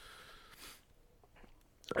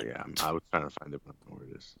 So, yeah, I was trying to find it, but I don't know where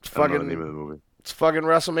it is. It's I don't know fucking- the name of the movie. It's fucking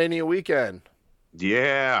WrestleMania weekend.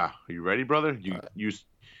 Yeah, you ready, brother? You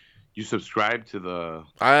subscribe to the?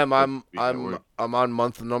 I am. I'm I'm on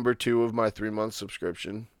month number 2 of my 3-month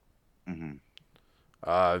subscription. Mm-hmm.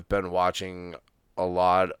 I've been watching a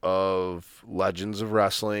lot of Legends of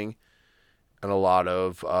Wrestling and a lot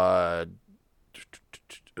of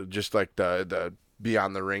just like the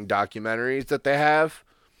Beyond the Ring documentaries that they have.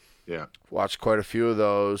 Yeah. Watched quite a few of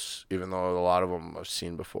those, even though a lot of them I've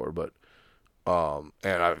seen before. But and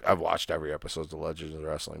I've watched every episode of the Legends of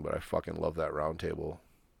Wrestling. But I fucking love that roundtable.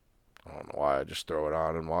 I don't know why. I just throw it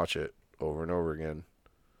on and watch it over and over again.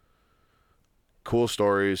 Cool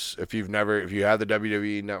stories. If you have the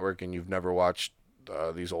WWE Network and you've never watched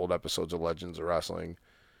these old episodes of Legends of Wrestling,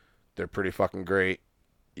 they're pretty fucking great.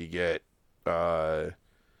 You get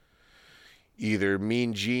either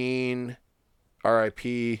Mean Gene,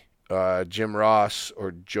 R.I.P., Jim Ross,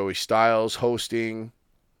 or Joey Styles hosting.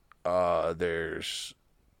 There's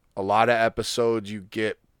a lot of episodes. You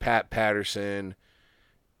get Pat Patterson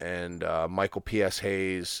and Michael P.S.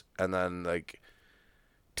 Hayes, and then like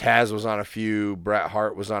Taz was on a few, Bret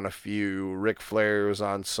Hart was on a few, Ric Flair was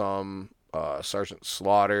on some, Sergeant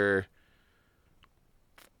Slaughter.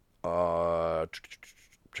 Trying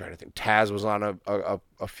to think. Taz was on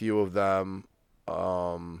a few of them.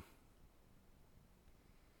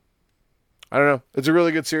 I don't know. It's a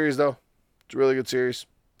really good series, though. It's a really good series.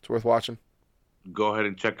 It's worth watching. Go ahead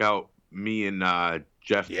and check out me and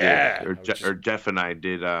Jeff. Yeah. Or Jeff and I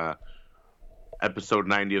did episode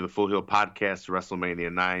 90 of the Full Heel Podcast,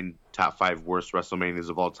 Wrestlemania 9, top 5 worst WrestleManias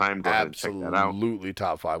of all time. Go ahead and check that out. Absolutely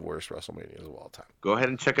top 5 worst WrestleManias of all time. Go ahead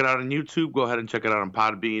and check it out on YouTube. Go ahead and check it out on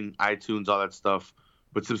Podbean, iTunes, all that stuff.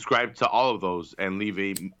 But subscribe to all of those and leave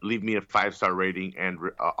me a 5-star rating and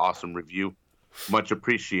awesome review. Much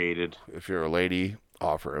appreciated. If you're a lady,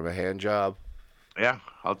 offer him a hand job. Yeah,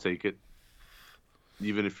 I'll take it.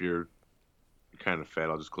 Even if you're kind of fat,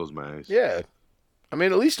 I'll just close my eyes. Yeah. I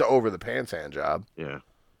mean, at least a over the pants hand job. Yeah.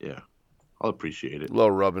 I'll appreciate it. A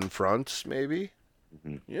little rubbing fronts, maybe.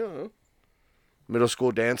 Mm-hmm. You know. Middle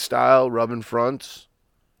school dance style, rubbing fronts,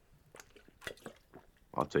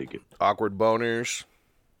 I'll take it. awkward boners.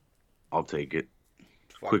 I'll take it.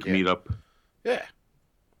 Fuck Quick yeah. meetup. Yeah.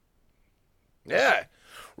 Yeah.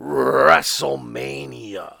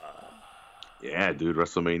 Wrestlemania. Yeah, dude.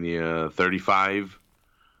 WrestleMania 35.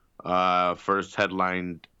 First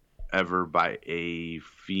headlined ever by a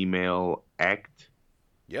female act.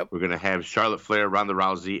 Yep. We're going to have Charlotte Flair, Ronda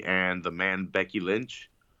Rousey, and the man Becky Lynch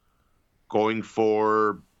going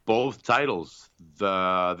for both titles.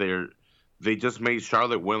 They just made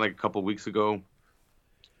Charlotte win like a couple weeks ago.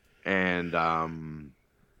 And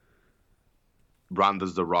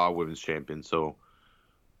Ronda's the Raw Women's Champion. So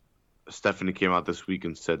Stephanie came out this week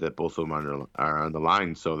and said that both of them are on the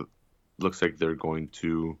line. So it looks like they're going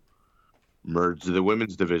to merge the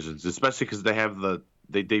women's divisions, especially because they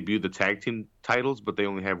debuted the tag team titles, but they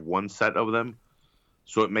only have one set of them.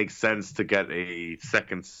 So it makes sense to get a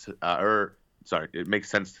second, it makes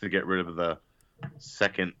sense to get rid of the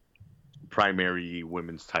second primary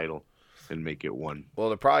women's title and make it one. Well,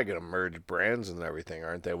 they're probably going to merge brands and everything,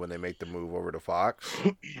 aren't they, when they make the move over to Fox?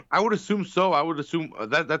 I would assume so. I would assume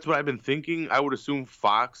that's what I've been thinking. I would assume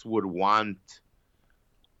Fox would want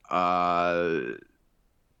the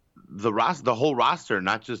whole roster,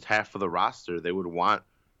 not just half of the roster. They would want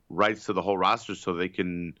rights to the whole roster so they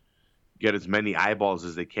can get as many eyeballs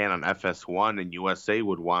as they can on FS1, and USA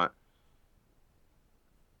would want.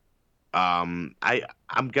 I'm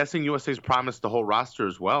guessing USA's promised the whole roster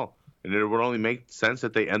as well, and it would only make sense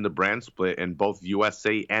that they end the brand split and both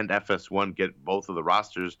USA and FS1 get both of the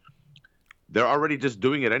rosters. They're already just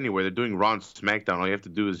doing it anyway. They're doing Raw and SmackDown. All you have to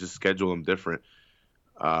do is just schedule them different.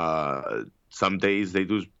 Some days they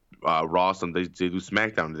do Raw, some days they do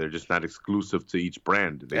SmackDown. They're just not exclusive to each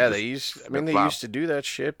brand. They used to do that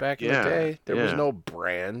shit back in the day. There was no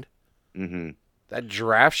brand. Mm-hmm. That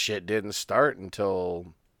draft shit didn't start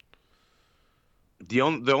until... The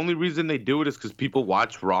only reason they do it is because people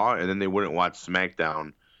watch Raw and then they wouldn't watch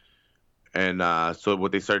SmackDown. And so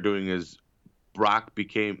what they started doing is Brock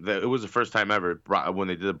became... It was the first time ever when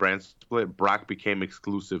they did the brand split. Brock became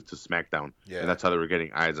exclusive to SmackDown. Yeah. And that's how they were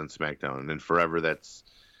getting eyes on SmackDown. And then forever, that's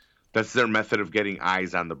their method of getting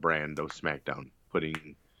eyes on the brand of SmackDown.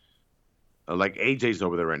 Putting... like AJ's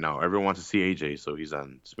over there right now. Everyone wants to see AJ, so he's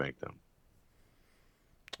on SmackDown.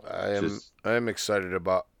 I am excited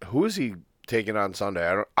about... Who is he taking on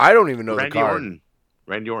Sunday? I don't even know the card.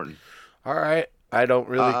 Randy Orton. All right. I don't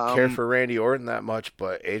really care for Randy Orton that much,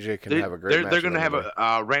 but AJ can have a great match. They're going to have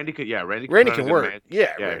Randy can work. Match.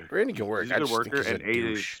 Yeah, Randy can work. He's a good worker, and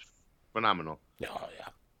AJ's phenomenal. Oh, yeah.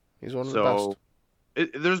 He's one of the best.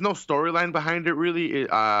 There's no storyline behind it, really.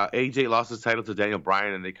 AJ lost his title to Daniel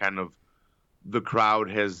Bryan, and the crowd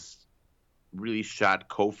has really shot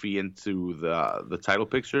Kofi into the title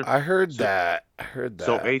picture. I heard that.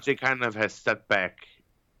 So AJ kind of has stepped back,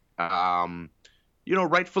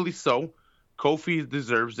 rightfully so. Kofi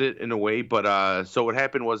deserves it in a way, but so what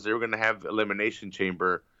happened was they were going to have Elimination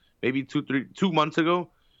Chamber maybe 2 months ago,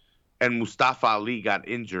 and Mustafa Ali got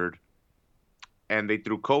injured, and they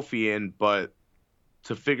threw Kofi in, but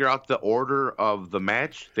to figure out the order of the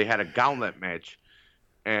match, they had a gauntlet match.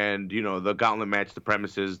 And, the gauntlet match, the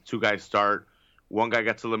premise is 2 guys start, 1 guy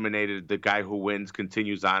gets eliminated, the guy who wins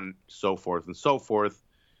continues on, so forth and so forth.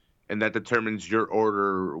 And that determines your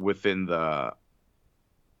order within the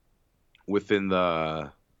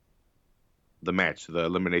match, the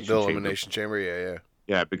elimination chamber. Elimination chamber, yeah.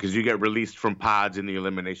 Yeah, because you get released from pods in the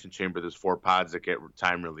elimination chamber. There's 4 pods that get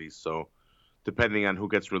time released. So depending on who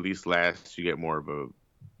gets released last, you get more of a,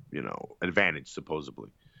 advantage,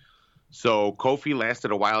 supposedly. So Kofi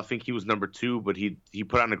lasted a while. I think he was number 2, but he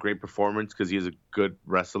put on a great performance because he is a good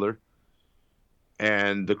wrestler.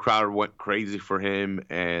 And the crowd went crazy for him,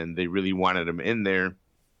 and they really wanted him in there.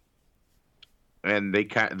 And they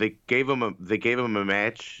gave him a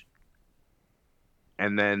match,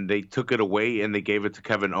 and then they took it away and they gave it to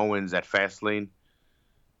Kevin Owens at Fastlane.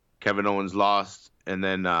 Kevin Owens lost, and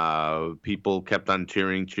then people kept on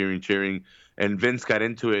cheering. And Vince got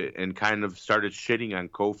into it and kind of started shitting on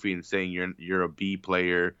Kofi and saying you're a B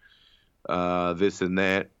player, this and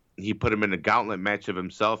that. He put him in a gauntlet match of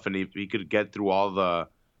himself, and if he could get through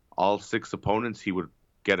all 6 opponents, he would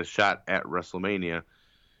get a shot at WrestleMania.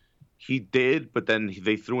 He did, but then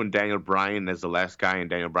they threw in Daniel Bryan as the last guy,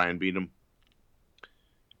 and Daniel Bryan beat him.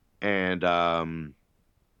 And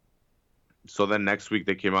so then next week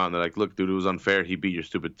they came out and they're like, look, dude, it was unfair. He beat your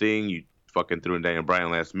stupid thing. You fucking threw in Daniel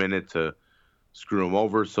Bryan last minute to screw him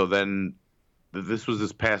over. So then this was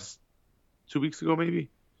this past 2 weeks ago, maybe?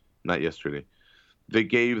 Not yesterday. They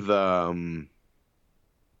gave the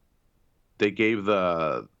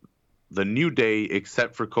the New Day,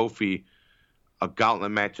 except for Kofi, a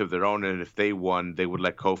gauntlet match of their own, and if they won, they would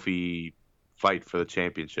let Kofi fight for the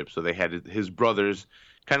championship. So they had his brothers,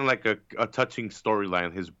 kind of like a touching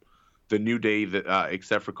storyline. The New Day, that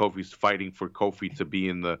except for Kofi's fighting for Kofi to be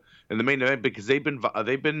in the main event, because they're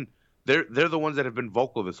the ones that have been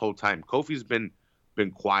vocal this whole time. Kofi's been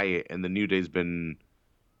quiet, and the New Day's been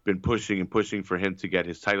pushing and pushing for him to get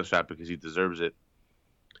his title shot because he deserves it.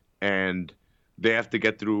 And they have to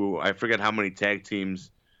get through, I forget how many tag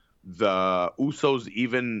teams. The Usos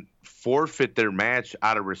even forfeit their match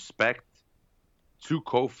out of respect to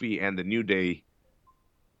Kofi and the New Day,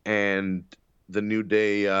 and the New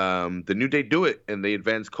Day do it, and they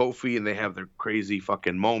advance Kofi, and they have their crazy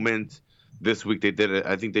fucking moment. This week they did it.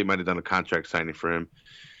 I think they might have done a contract signing for him,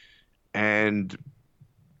 and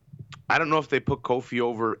I don't know if they put Kofi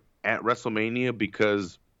over at WrestleMania,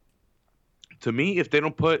 because to me, if they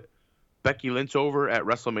don't put Becky Lynch over at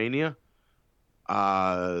WrestleMania,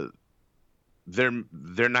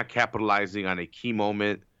 they're not capitalizing on a key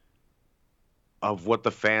moment of what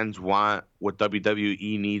the fans want, what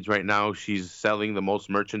WWE needs right now. She's selling the most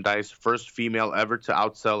merchandise, first female ever to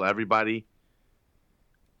outsell everybody.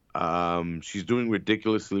 She's doing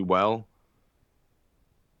ridiculously well.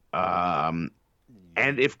 And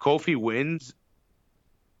if Kofi wins,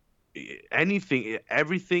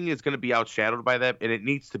 everything is going to be outshadowed by that, and it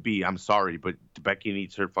needs to be. I'm sorry, but Becky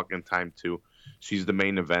needs her fucking time too. She's the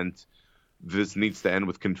main event. This needs to end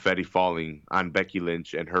with confetti falling on Becky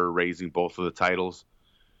Lynch and her raising both of the titles.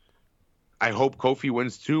 I hope Kofi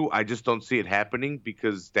wins too. I just don't see it happening,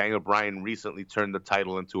 because Daniel Bryan recently turned the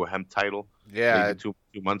title into a hemp title. Yeah, maybe two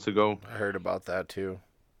months ago. I heard about that too.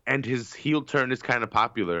 And his heel turn is kind of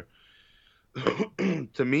popular.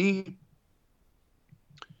 To me,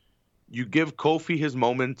 you give Kofi his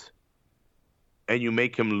moment and you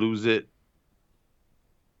make him lose it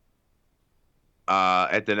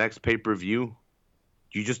at the next pay-per-view.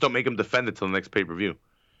 You just don't make him defend it till the next pay-per-view.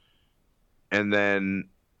 And then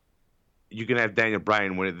you can have Daniel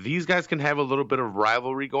Bryan win it. These guys can have a little bit of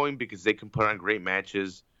rivalry going because they can put on great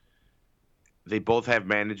matches. They both have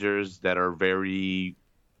managers that are very...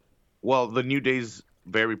 Well, the New Day's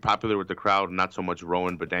very popular with the crowd, not so much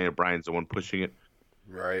Rowan, but Daniel Bryan's the one pushing it.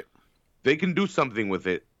 Right. They can do something with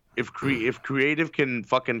it. If creative can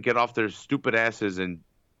fucking get off their stupid asses and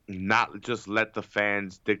not just let the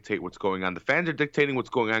fans dictate what's going on. The fans are dictating what's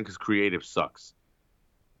going on because creative sucks.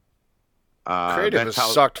 Creative has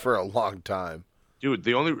sucked for a long time, dude.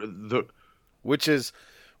 Which is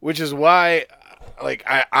why, like,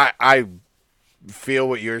 I feel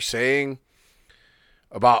what you're saying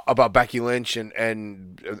about Becky Lynch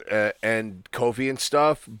and Kofi and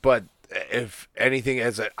stuff. But if anything,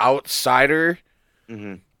 as an outsider,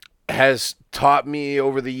 has taught me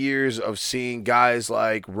over the years of seeing guys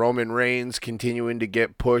like Roman Reigns continuing to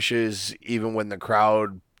get pushes even when the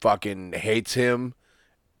crowd fucking hates him,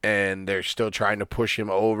 and they're still trying to push him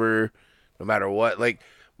over no matter what. Like,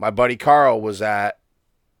 my buddy Carl was at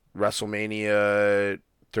WrestleMania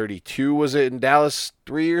 32, was it, in Dallas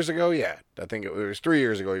 3 years ago? Yeah, I think it was 3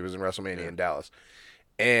 years ago he was in WrestleMania in Dallas.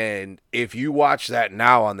 And if you watch that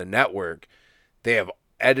now on the network, they have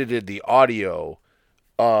edited the audio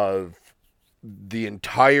of the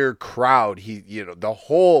entire crowd. The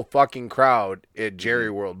whole fucking crowd at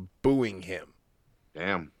Jerry World booing him.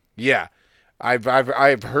 Damn. Yeah. I've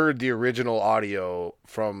heard the original audio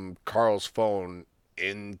from Carl's phone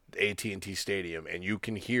in AT&T Stadium, and you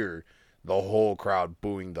can hear the whole crowd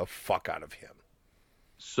booing the fuck out of him.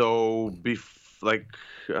 So,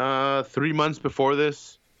 3 months before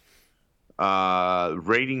this,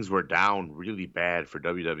 ratings were down really bad for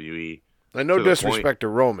WWE. And no disrespect to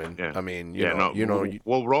Roman. Yeah. I mean,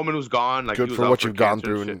 well, Roman was gone. Like, good he was for out what for you've gone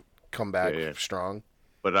cancer through and come back strong.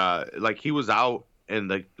 But he was out, and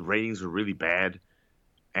the ratings were really bad.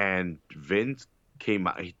 And Vince came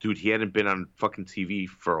out. Dude, he hadn't been on fucking TV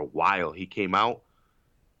for a while. He came out.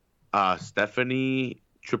 Stephanie,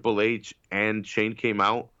 Triple H, and Shane came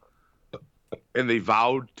out, and they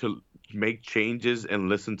vowed to make changes and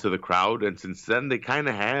listen to the crowd. And since then, they kind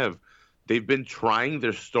of have. They've been trying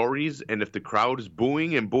their stories, and if the crowd is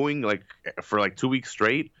booing and booing for 2 weeks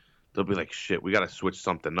straight, they'll be like, "Shit, we got to switch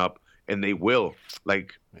something up," and they will.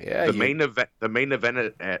 The main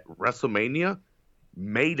event at WrestleMania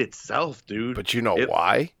made itself, dude. But you know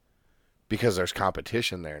why? Because there's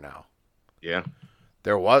competition there now. Yeah.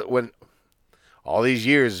 There was, when all these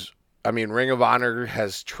years, I mean, Ring of Honor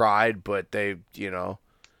has tried, but they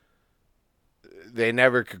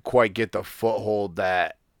never could quite get the foothold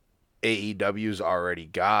that AEW's already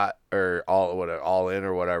got, or All In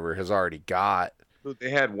or whatever has already got. Dude, they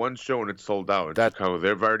had one show and it sold out in That, Chicago.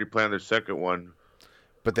 They've already planned their second one.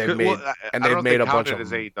 but they've 'Cause- made Well, I, and I don't they've know if made they a count bunch it of as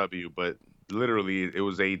them. AEW, but literally it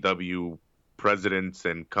was AEW presidents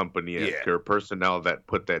and company Yeah. or personnel that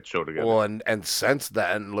put that show together. Well, and since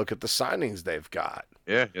then, look at the signings they've got.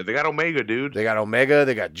 Yeah, they got Omega, dude. They got Omega.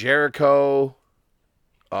 They got Jericho.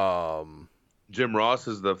 Jim Ross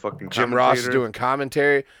is the fucking Jim Ross is commentator. doing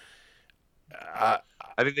commentary. I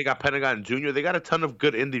think they got Pentagon Jr. They got a ton of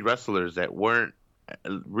good indie wrestlers that weren't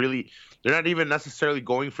really. They're not even necessarily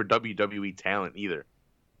going for WWE talent either.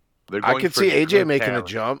 They're I going could for see AJ good making talent.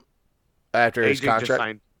 a jump after his AJ just contract.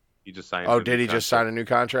 signed. He just signed. Oh, a did new he just contract. sign a new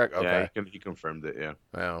contract? Okay. Yeah, he confirmed it. Yeah.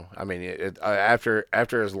 Well, I mean, after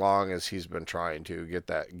as long as he's been trying to get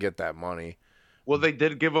that money. Well, they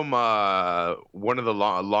did give him one of the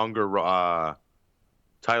longer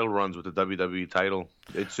title runs with the WWE title.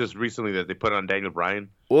 It's just recently that they put on Daniel Bryan.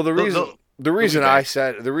 Well, the reason I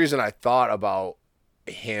thought about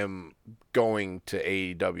him going to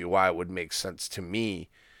AEW, why it would make sense to me,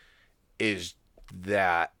 is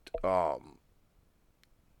that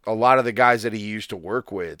a lot of the guys that he used to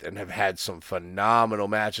work with and have had some phenomenal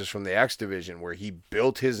matches from the X division where he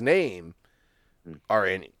built his name are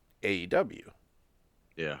in AEW.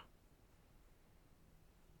 Yeah.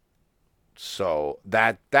 So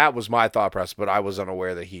that was my thought process, but I was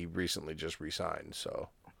unaware that he recently just resigned. So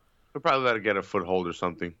We'll probably let it get a foothold or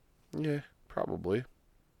something yeah, probably.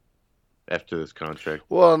 after this contract.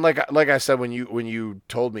 Well, and like I said, when you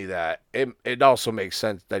told me that, it also makes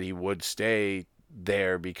sense that he would stay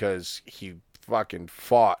there because he fucking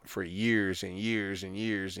fought for years and years and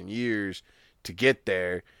years and years to get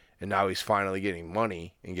there, and now he's finally getting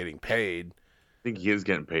money and getting paid. I think he is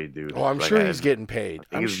getting paid, dude. Oh, I'm sure he's getting paid.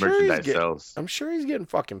 I think his merchandise sells. I'm sure he's getting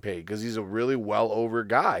fucking paid because he's a really well over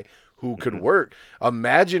guy who could work.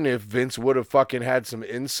 Imagine if Vince would have fucking had some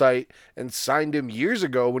insight and signed him years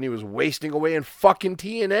ago when he was wasting away in fucking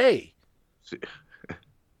TNA.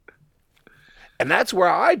 And that's where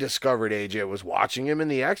I discovered AJ, was watching him in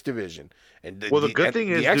the X division. And the good thing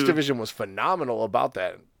is, the X dude, division was phenomenal about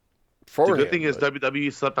that. The good thing is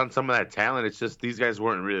WWE slept on some of that talent. It's just these guys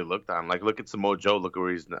weren't really looked on. Like, look at Samoa Joe. Look at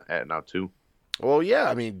where he's at now, too. Well, yeah.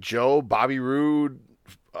 I mean, Joe, Bobby Roode,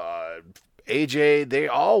 AJ, they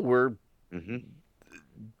all were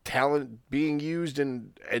talent being used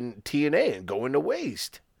in TNA and going to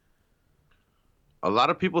waste. A lot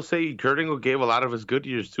of people say Kurt Angle gave a lot of his good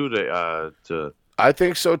years, too, to I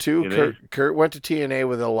think so, too. TNA. Kurt went to TNA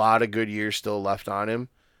with a lot of good years still left on him.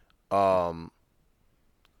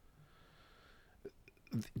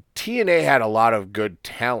 TNA had a lot of good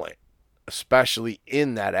talent, especially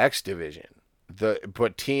in that X division.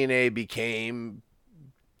 But TNA became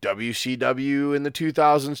WCW in the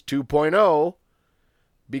 2000s 2.0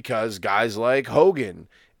 because guys like Hogan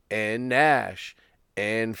and Nash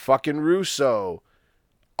and fucking Russo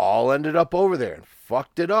all ended up over there and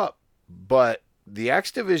fucked it up. But the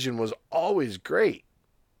X division was always great.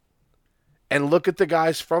 And look at the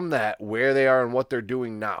guys from that, where they are and what they're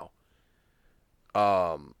doing now.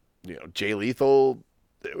 Jay Lethal,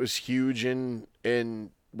 it was huge in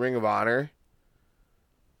Ring of Honor.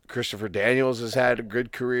 Christopher Daniels has had a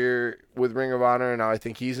good career with Ring of Honor, and now I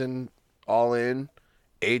think he's in All In.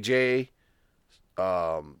 AJ,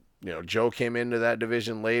 Joe came into that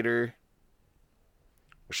division later,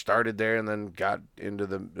 started there, and then got into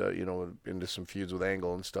into some feuds with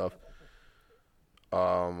Angle and stuff.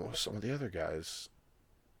 Some of the other guys,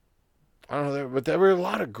 I don't know, but there were a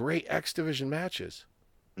lot of great X division matches.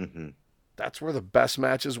 Mm-hmm. That's where the best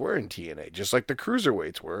matches were in TNA, just like the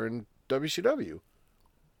cruiserweights were in WCW.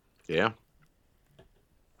 Yeah.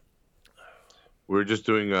 We're just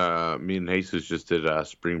doing, me and Jesus just did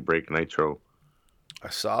Spring Break Nitro. I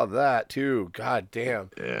saw that too. God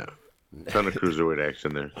damn. Yeah. Ton of cruiserweight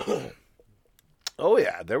action there. Oh,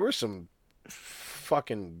 yeah. There were some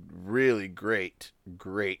fucking really great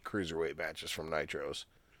cruiserweight matches from Nitros.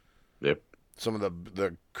 Yep. Some of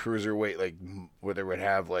the cruiserweight, like, where they would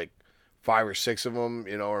have, like, 5 or 6 of them,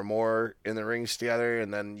 or more in the rings together,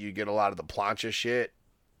 and then you get a lot of the plancha shit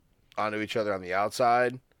onto each other on the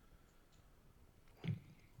outside.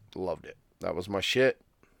 Loved it. That was my shit.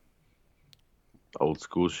 Old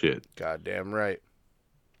school shit. Goddamn right.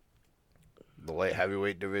 The light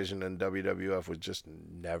heavyweight division in WWF was just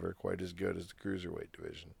never quite as good as the cruiserweight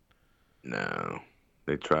division. No.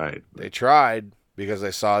 They tried. They tried because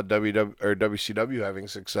they saw WCW having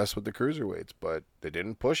success with the cruiserweights, but they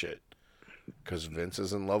didn't push it because Vince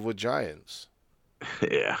is in love with giants.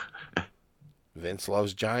 Yeah. Vince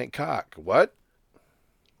loves giant cock. What?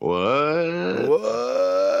 What?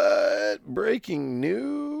 What? Breaking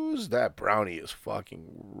news. booze. That brownie is fucking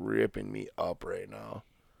ripping me up right now.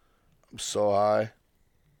 I'm so high.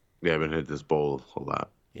 Yeah, I've been hitting this bowl a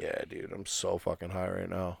lot. Yeah, dude, I'm so fucking high right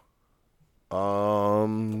now.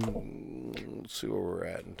 Let's see where we're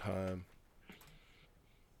at in time.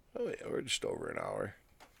 Oh yeah, we're just over an hour.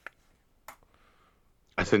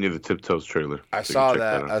 I sent you the Tiptoes trailer. I so you saw can check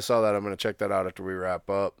that. out. I saw that. I'm gonna check that out after we wrap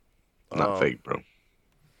up. Not fake, bro.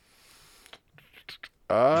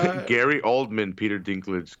 Uh, Gary Oldman, Peter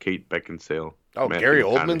Dinklage, Kate Beckinsale. oh, Matthew Gary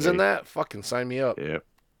Oldman's in McConaughey. that? Fucking sign me up. Yeah.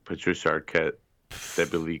 Patricia Arquette,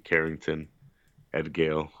 Debbie Lee Carrington, Ed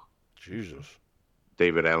Gale, Jesus.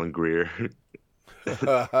 David Allen Greer. This is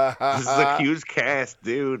a huge cast,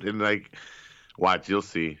 dude. And like, watch, you'll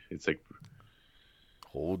see. It's like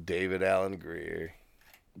Old David Allen Greer.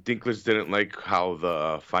 Dinklage didn't like how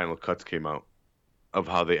the final cuts came out of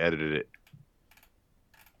how they edited it.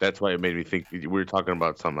 That's why it made me think we were talking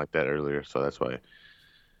about something like that earlier. So that's why.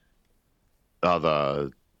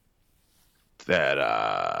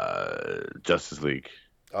 Justice League.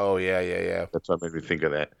 Oh yeah. That's what made me think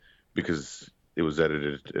of that because it was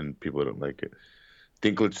edited and people don't like it.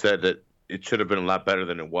 Dinklage said that it should have been a lot better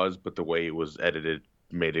than it was, but the way it was edited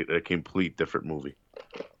made it a complete different movie.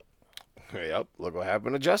 Yep. Look what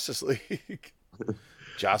happened to Justice League.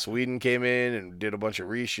 Joss Whedon came in and did a bunch of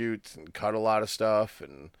reshoots and cut a lot of stuff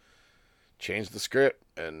and changed the script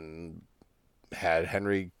and had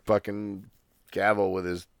Henry fucking Cavill with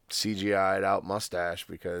his CGI'd out mustache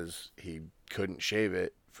because he couldn't shave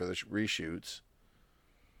it for the reshoots.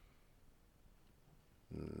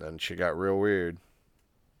 And then she got real weird.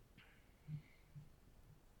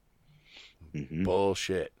 Mm-hmm.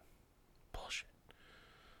 Bullshit.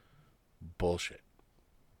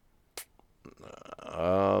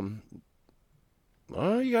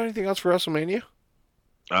 You got anything else for WrestleMania?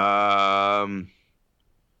 I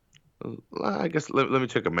guess let me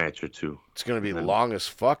check a match or two. It's gonna be long as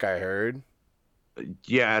fuck, I heard.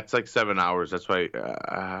 Yeah, it's like 7 hours. That's why.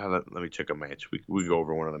 Let me check a match. We go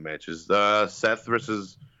over one of the matches. Seth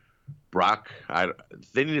versus Brock.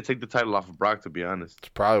 They need to take the title off of Brock, to be honest. It's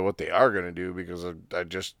probably what they are gonna do because I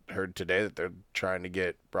just heard today that they're trying to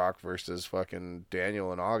get Brock versus fucking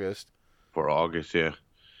Daniel in August. For August, yeah.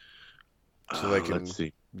 So they can let's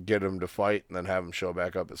see. get him to fight and then have him show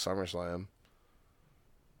back up at SummerSlam.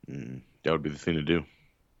 That would be the thing to do.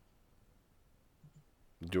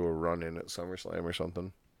 Do a run in at SummerSlam or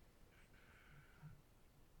something.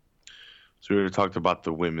 So we already talked about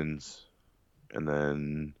the women's, and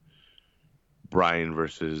then Bryan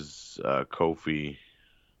versus Kofi.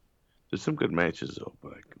 There's some good matches though,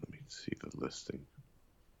 but let me see the listing.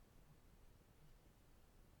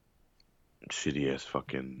 Shitty ass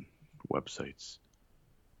fucking websites.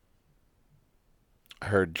 I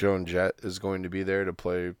heard Joan Jett is going to be there to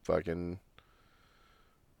play fucking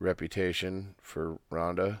Reputation for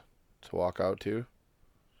Ronda to walk out to.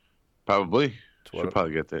 Probably. She'll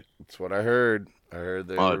probably get that. That's what I heard. I heard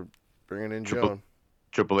they were bringing in Joan.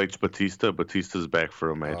 Triple H Batista. Batista's back for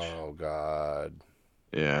a match. Oh, God.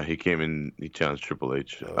 Yeah, he came in. He challenged Triple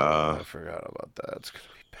H. I forgot about that. It's going to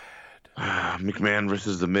be bad. McMahon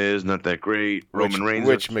versus The Miz. Not that great. Roman Reigns.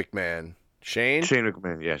 Which McMahon? Shane? Shane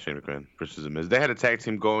McMahon. Yeah, Shane McMahon versus The Miz. They had a tag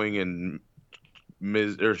team going, and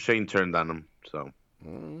Shane turned on them. So.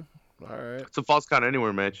 All right. It's a false count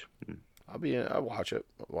anywhere match. I'll watch it.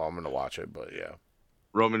 Well, I'm going to watch it, but yeah.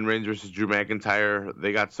 Roman Reigns versus Drew McIntyre.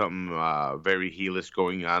 They got something very heelish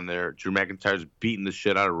going on there. Drew McIntyre's beating the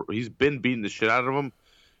shit out of. He's been beating the shit out of him,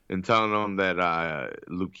 and telling him that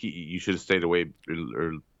you should have stayed away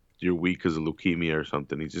or you're weak because of leukemia or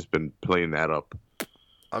something. He's just been playing that up.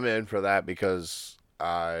 I'm in for that because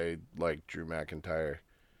I like Drew McIntyre.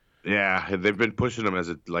 Yeah, they've been pushing him as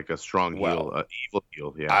a strong heel, evil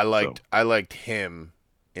heel. Yeah, I liked him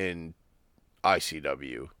in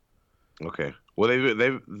ICW. Okay. Well,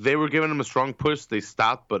 they were giving him a strong push. They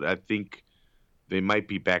stopped, but I think they might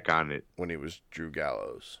be back on it when he was Drew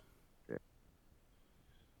Gallows. Yeah.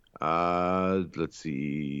 Let's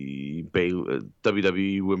see.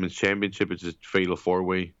 WWE Women's Championship is just fatal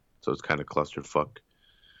 4-way, so it's kind of clusterfuck.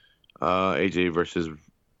 AJ versus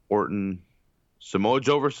Orton. Samoa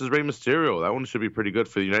Joe versus Rey Mysterio. That one should be pretty good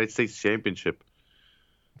for the United States Championship.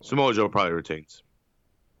 Samoa Joe probably retains.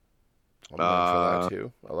 I'm for that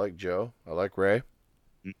too. I like Joe. I like Ray.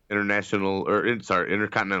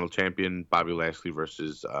 Intercontinental Champion Bobby Lashley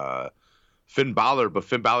versus Finn Balor, but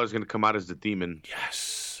Finn Balor is going to come out as the Demon.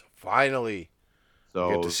 Yes, finally. So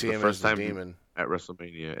you get to see him as the Demon at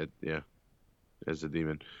WrestleMania. As the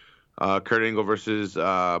Demon. Kurt Angle versus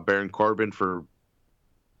Baron Corbin for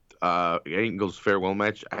Angle's farewell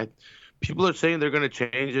match. People are saying they're going to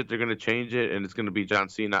change it. They're going to change it, and it's going to be John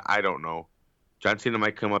Cena. I don't know. John Cena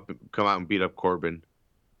might come out and beat up Corbin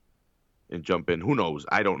and jump in. Who knows?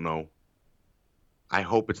 I don't know. I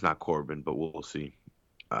hope it's not Corbin, but we'll see.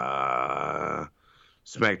 Uh,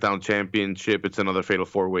 SmackDown Championship. It's another Fatal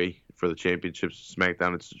 4-Way for the championship.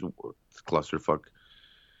 SmackDown. It's clusterfuck.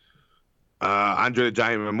 Andre the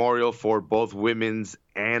Giant Memorial for both women's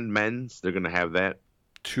and men's. They're gonna have that.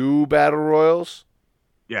 2 battle royals.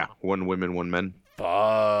 Yeah, 1 women, 1 men.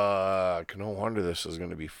 Fuck! No wonder this is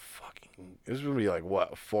gonna be fucking. This is gonna be like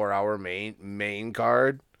what, a 4-hour main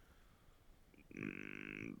card?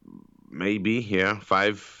 Maybe, yeah,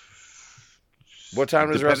 5. What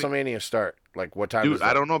time does WrestleMania start? Like what time? Dude,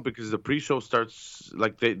 I don't know because the pre-show starts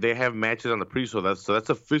like they have matches on the pre-show. That's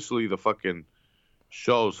officially the fucking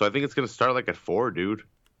show. So I think it's gonna start like at 4, dude.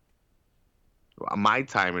 My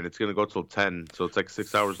time, and it's gonna go till 10. So it's like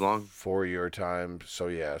 6 hours long. 4 your time. So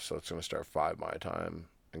yeah, so it's gonna start 5 my time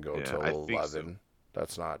and go till 11. So.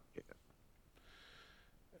 That's not. Yeah.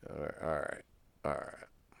 All right.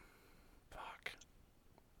 Fuck.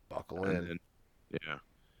 Buckle in. Then, yeah.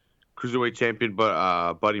 Cruiserweight champion,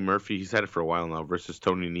 but Buddy Murphy, he's had it for a while now, versus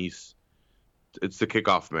Tony Nese. It's the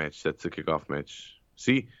kickoff match. That's the kickoff match.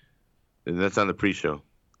 See? And that's on the pre-show.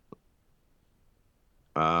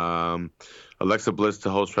 Alexa Bliss to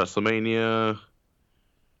host WrestleMania.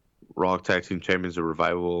 Raw Tag Team Champions of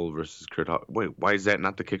Revival versus Kurt Hawk. Wait, why is that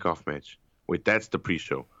not the kickoff match? Wait, that's the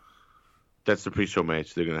pre-show. That's the pre-show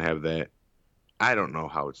match. They're gonna have that. I don't know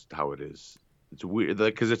how it is. It's weird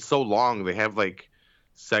because it's so long. They have like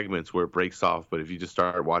segments where it breaks off, but if you just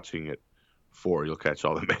start watching it 4, you'll catch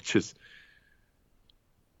all the matches.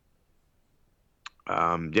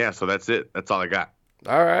 Yeah, so that's it. That's all I got.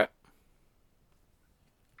 All right.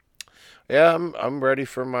 Yeah, I'm ready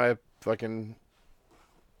for my fucking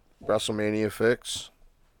WrestleMania fix.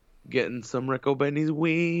 Getting some Rico Benny's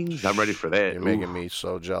wings. I'm ready for that. You're making me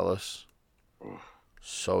so jealous.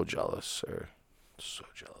 So jealous, sir. So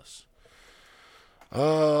jealous.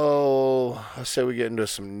 Oh, I say we get into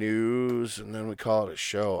some news and then we call it a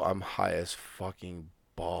show. I'm high as fucking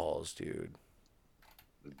balls, dude.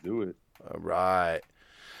 Let's do it. All right.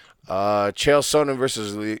 Chael Sonnen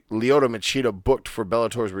versus Lyoto Machida booked for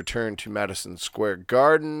Bellator's return to Madison Square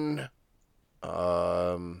Garden.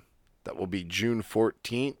 That will be June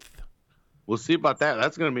 14th. We'll see about that.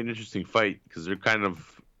 That's going to be an interesting fight because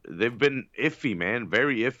they've been iffy, man.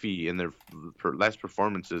 Very iffy in their last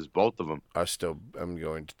performances, both of them. I'm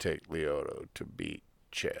going to take Lyoto to beat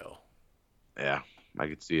Chael. Yeah, I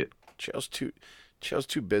could see it. Chael's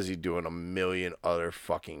too busy doing a million other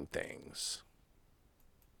fucking things.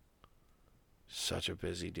 Such a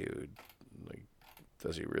busy dude. Like,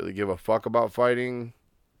 does he really give a fuck about fighting?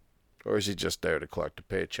 Or is he just there to collect a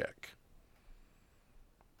paycheck?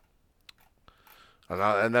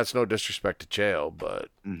 And that's no disrespect to Chael, but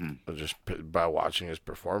just by watching his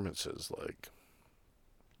performances, like...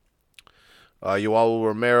 Yoel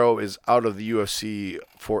Romero is out of the UFC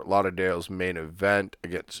Fort Lauderdale's main event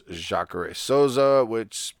against Jacare Souza,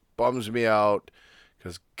 which bums me out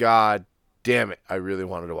because, god damn it, I really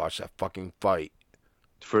wanted to watch that fucking fight.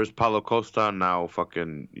 First Paulo Costa, now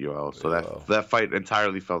fucking Yoel. So that fight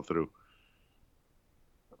entirely fell through.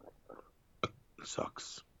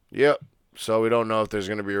 Sucks. Yep. So we don't know if there's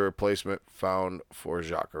going to be a replacement found for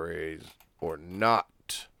Jacare or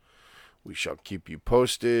not. We shall keep you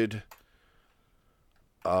posted.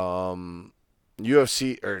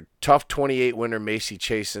 UFC or Tough 28 winner Macy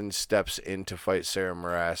Chasen steps in to fight Sarah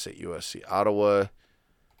Moras at UFC Ottawa.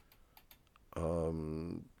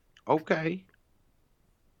 Okay.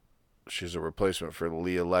 She's a replacement for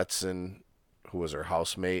Leah Letson, who was her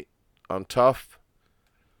housemate on Tough.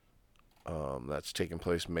 That's taking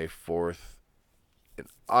place May 4th in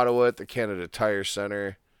Ottawa at the Canada Tire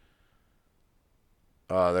Center.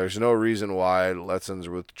 There's no reason why Letson's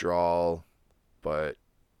withdrawal, but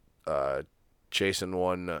Chasen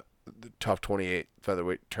won the Tough 28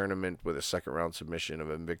 featherweight tournament with a second-round submission of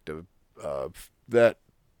Invicta vet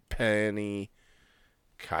Penny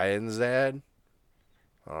Kyanzad.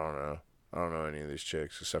 I don't know any of these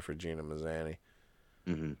chicks except for Gina Mazzani.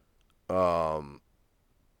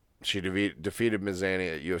 She defeated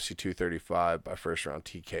Mazzani at UFC 235 by first-round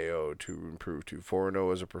TKO to improve to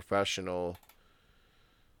 4-0 as a professional.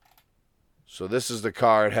 So this is the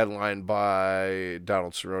card headlined by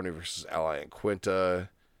Donald Cerrone versus Alain Quinta,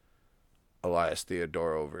 Elias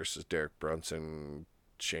Theodoro versus Derek Brunson,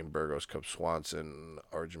 Shane Burgos, Cub Swanson,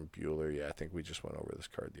 Arjun Bueller. Yeah, I think we just went over this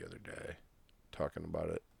card the other day, talking about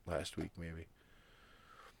it last week maybe.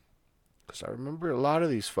 Because I remember a lot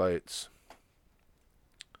of these fights.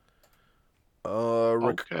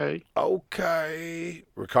 Okay. Okay.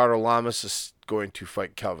 Ricardo Lamas is going to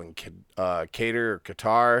fight Calvin Cater or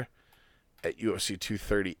Qatar at UFC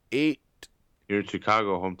 238. Here in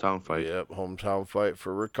Chicago, hometown fight. Yep, hometown fight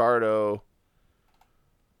for Ricardo.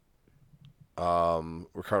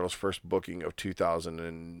 Ricardo's first booking of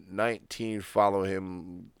 2019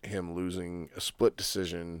 following him losing a split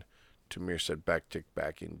decision to Mirsad Bektic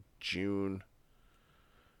back in June.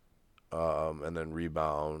 And then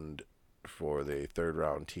rebound for the third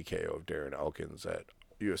round TKO of Darren Elkins at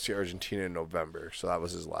UFC Argentina in November. So that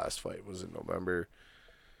was his last fight, was in November.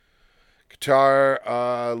 Qatar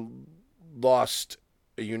lost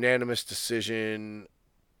a unanimous decision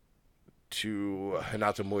to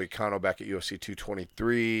Hinata Moicano back at UFC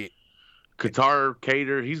 223. Qatar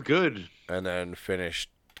Cater, he's good. And then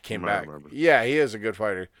came back. Yeah, he is a good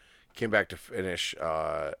fighter. Came back to finish,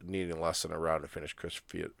 needing less than a round to finish Chris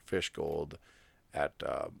Fishgold at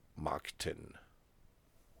Moncton.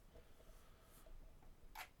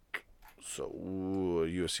 So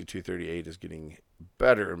UFC 238 is getting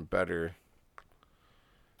better and better.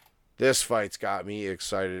 This fight's got me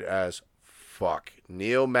excited as fuck.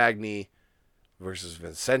 Neil Magny versus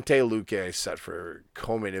Vicente Luque set for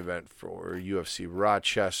co-main event for UFC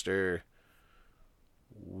Rochester,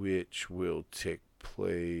 which will take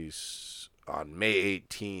place on May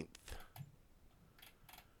 18th.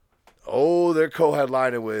 Oh, they're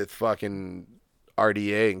co-headlining with fucking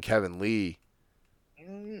RDA and Kevin Lee.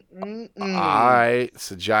 Alright,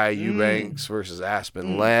 Sajaya Eubanks versus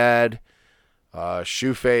Aspen Ladd.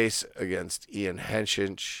 Shoeface against Ian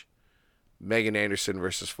Henchich. Megan Anderson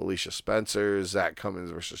versus Felicia Spencer. Zach Cummins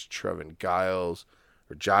versus Trevin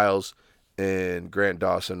Giles. And Grant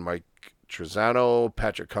Dawson, Mike Trezano.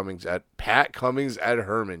 Pat Cummings at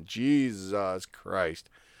Herman. Jesus Christ.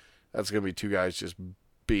 That's going to be two guys just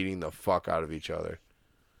beating the fuck out of each other.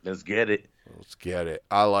 Let's get it.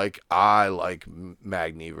 I like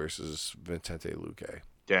Magny versus Vicente Luque.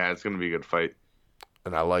 Yeah, it's going to be a good fight.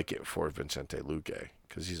 And I like it for Vicente Luque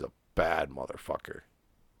because he's a bad motherfucker.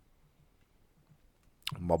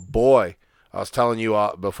 My boy, I was telling you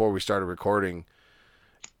before we started recording,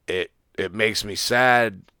 it makes me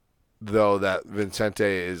sad though that Vicente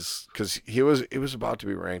is, because he was about to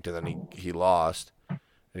be ranked and then he lost, and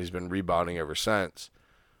he's been rebounding ever since.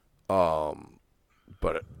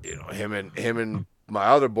 But you know, him and my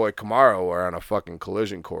other boy Camaro are on a fucking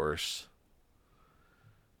collision course,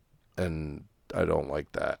 and I don't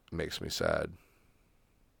like that. It makes me sad.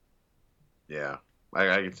 Yeah, I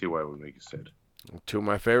can see why it would make you sad. Two of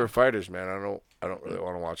my favorite fighters, man. I don't really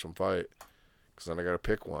want to watch them fight because then I got to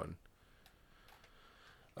pick one.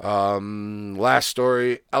 Last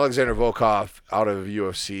story: Alexander Volkov out of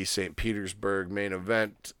UFC St. Petersburg main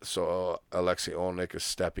event. So Alexei Olnik is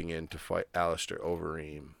stepping in to fight Alistair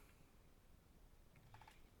Overeem.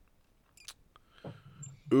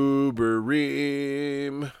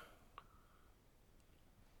 Ubereem.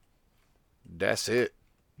 That's it.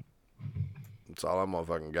 That's all I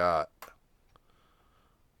motherfucking got.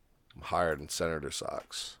 I'm higher than Senator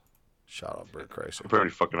Socks. Shout out Bert Kreischer. I'm pretty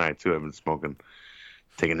fucking high too. I've been smoking.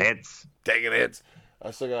 Taking hits.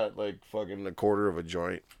 I still got like fucking a quarter of a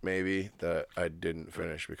joint, maybe, that I didn't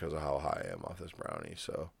finish because of how high I am off this brownie.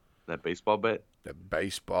 So that baseball bet? That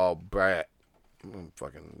baseball bat. I'm gonna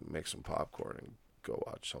fucking make some popcorn and go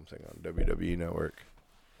watch something on WWE Network.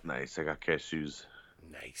 Nice. I got cashews.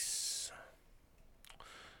 Nice.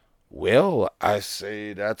 Well, I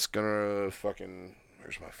say that's gonna fucking...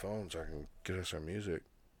 Where's my phone so I can get us our music?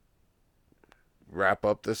 Wrap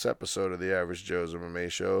up this episode of the Average Joe's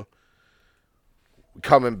MMA Show. We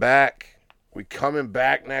coming back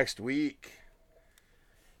next week,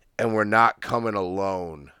 and we're not coming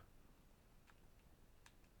alone.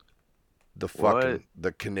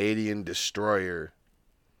 The Canadian Destroyer.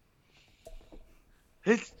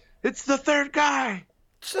 It's the third guy.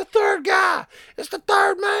 It's the third guy. It's the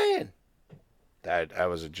third man. That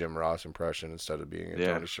was a Jim Ross impression instead of being a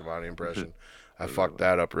Tony Schiavone impression. I fucked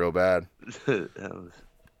that up real bad.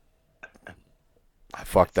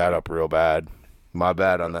 My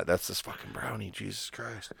bad on that. That's this fucking brownie. Jesus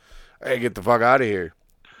Christ. I gotta get the fuck out of here.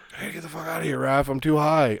 Raf. I'm too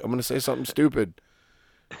high. I'm gonna say something stupid.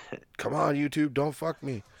 Come on, YouTube. Don't fuck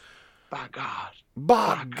me. By God.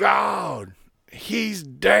 He's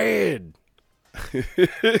dead.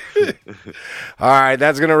 All right,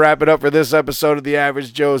 that's going to wrap it up for this episode of the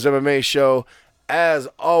Average Joe's MMA Show. As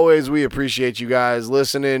always, we appreciate you guys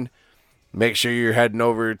listening. Make sure you're heading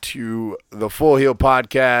over to the Full Heel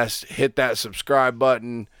Podcast. Hit that subscribe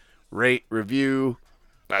button. Rate, review.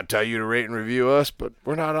 I tell you to rate and review us, but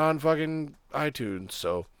we're not on fucking iTunes.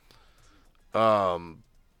 So,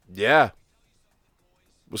 yeah.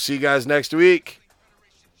 We'll see you guys next week.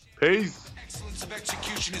 Peace. Excellence of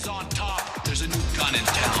execution is on top. There's a new gun in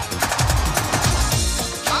town.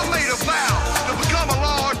 I made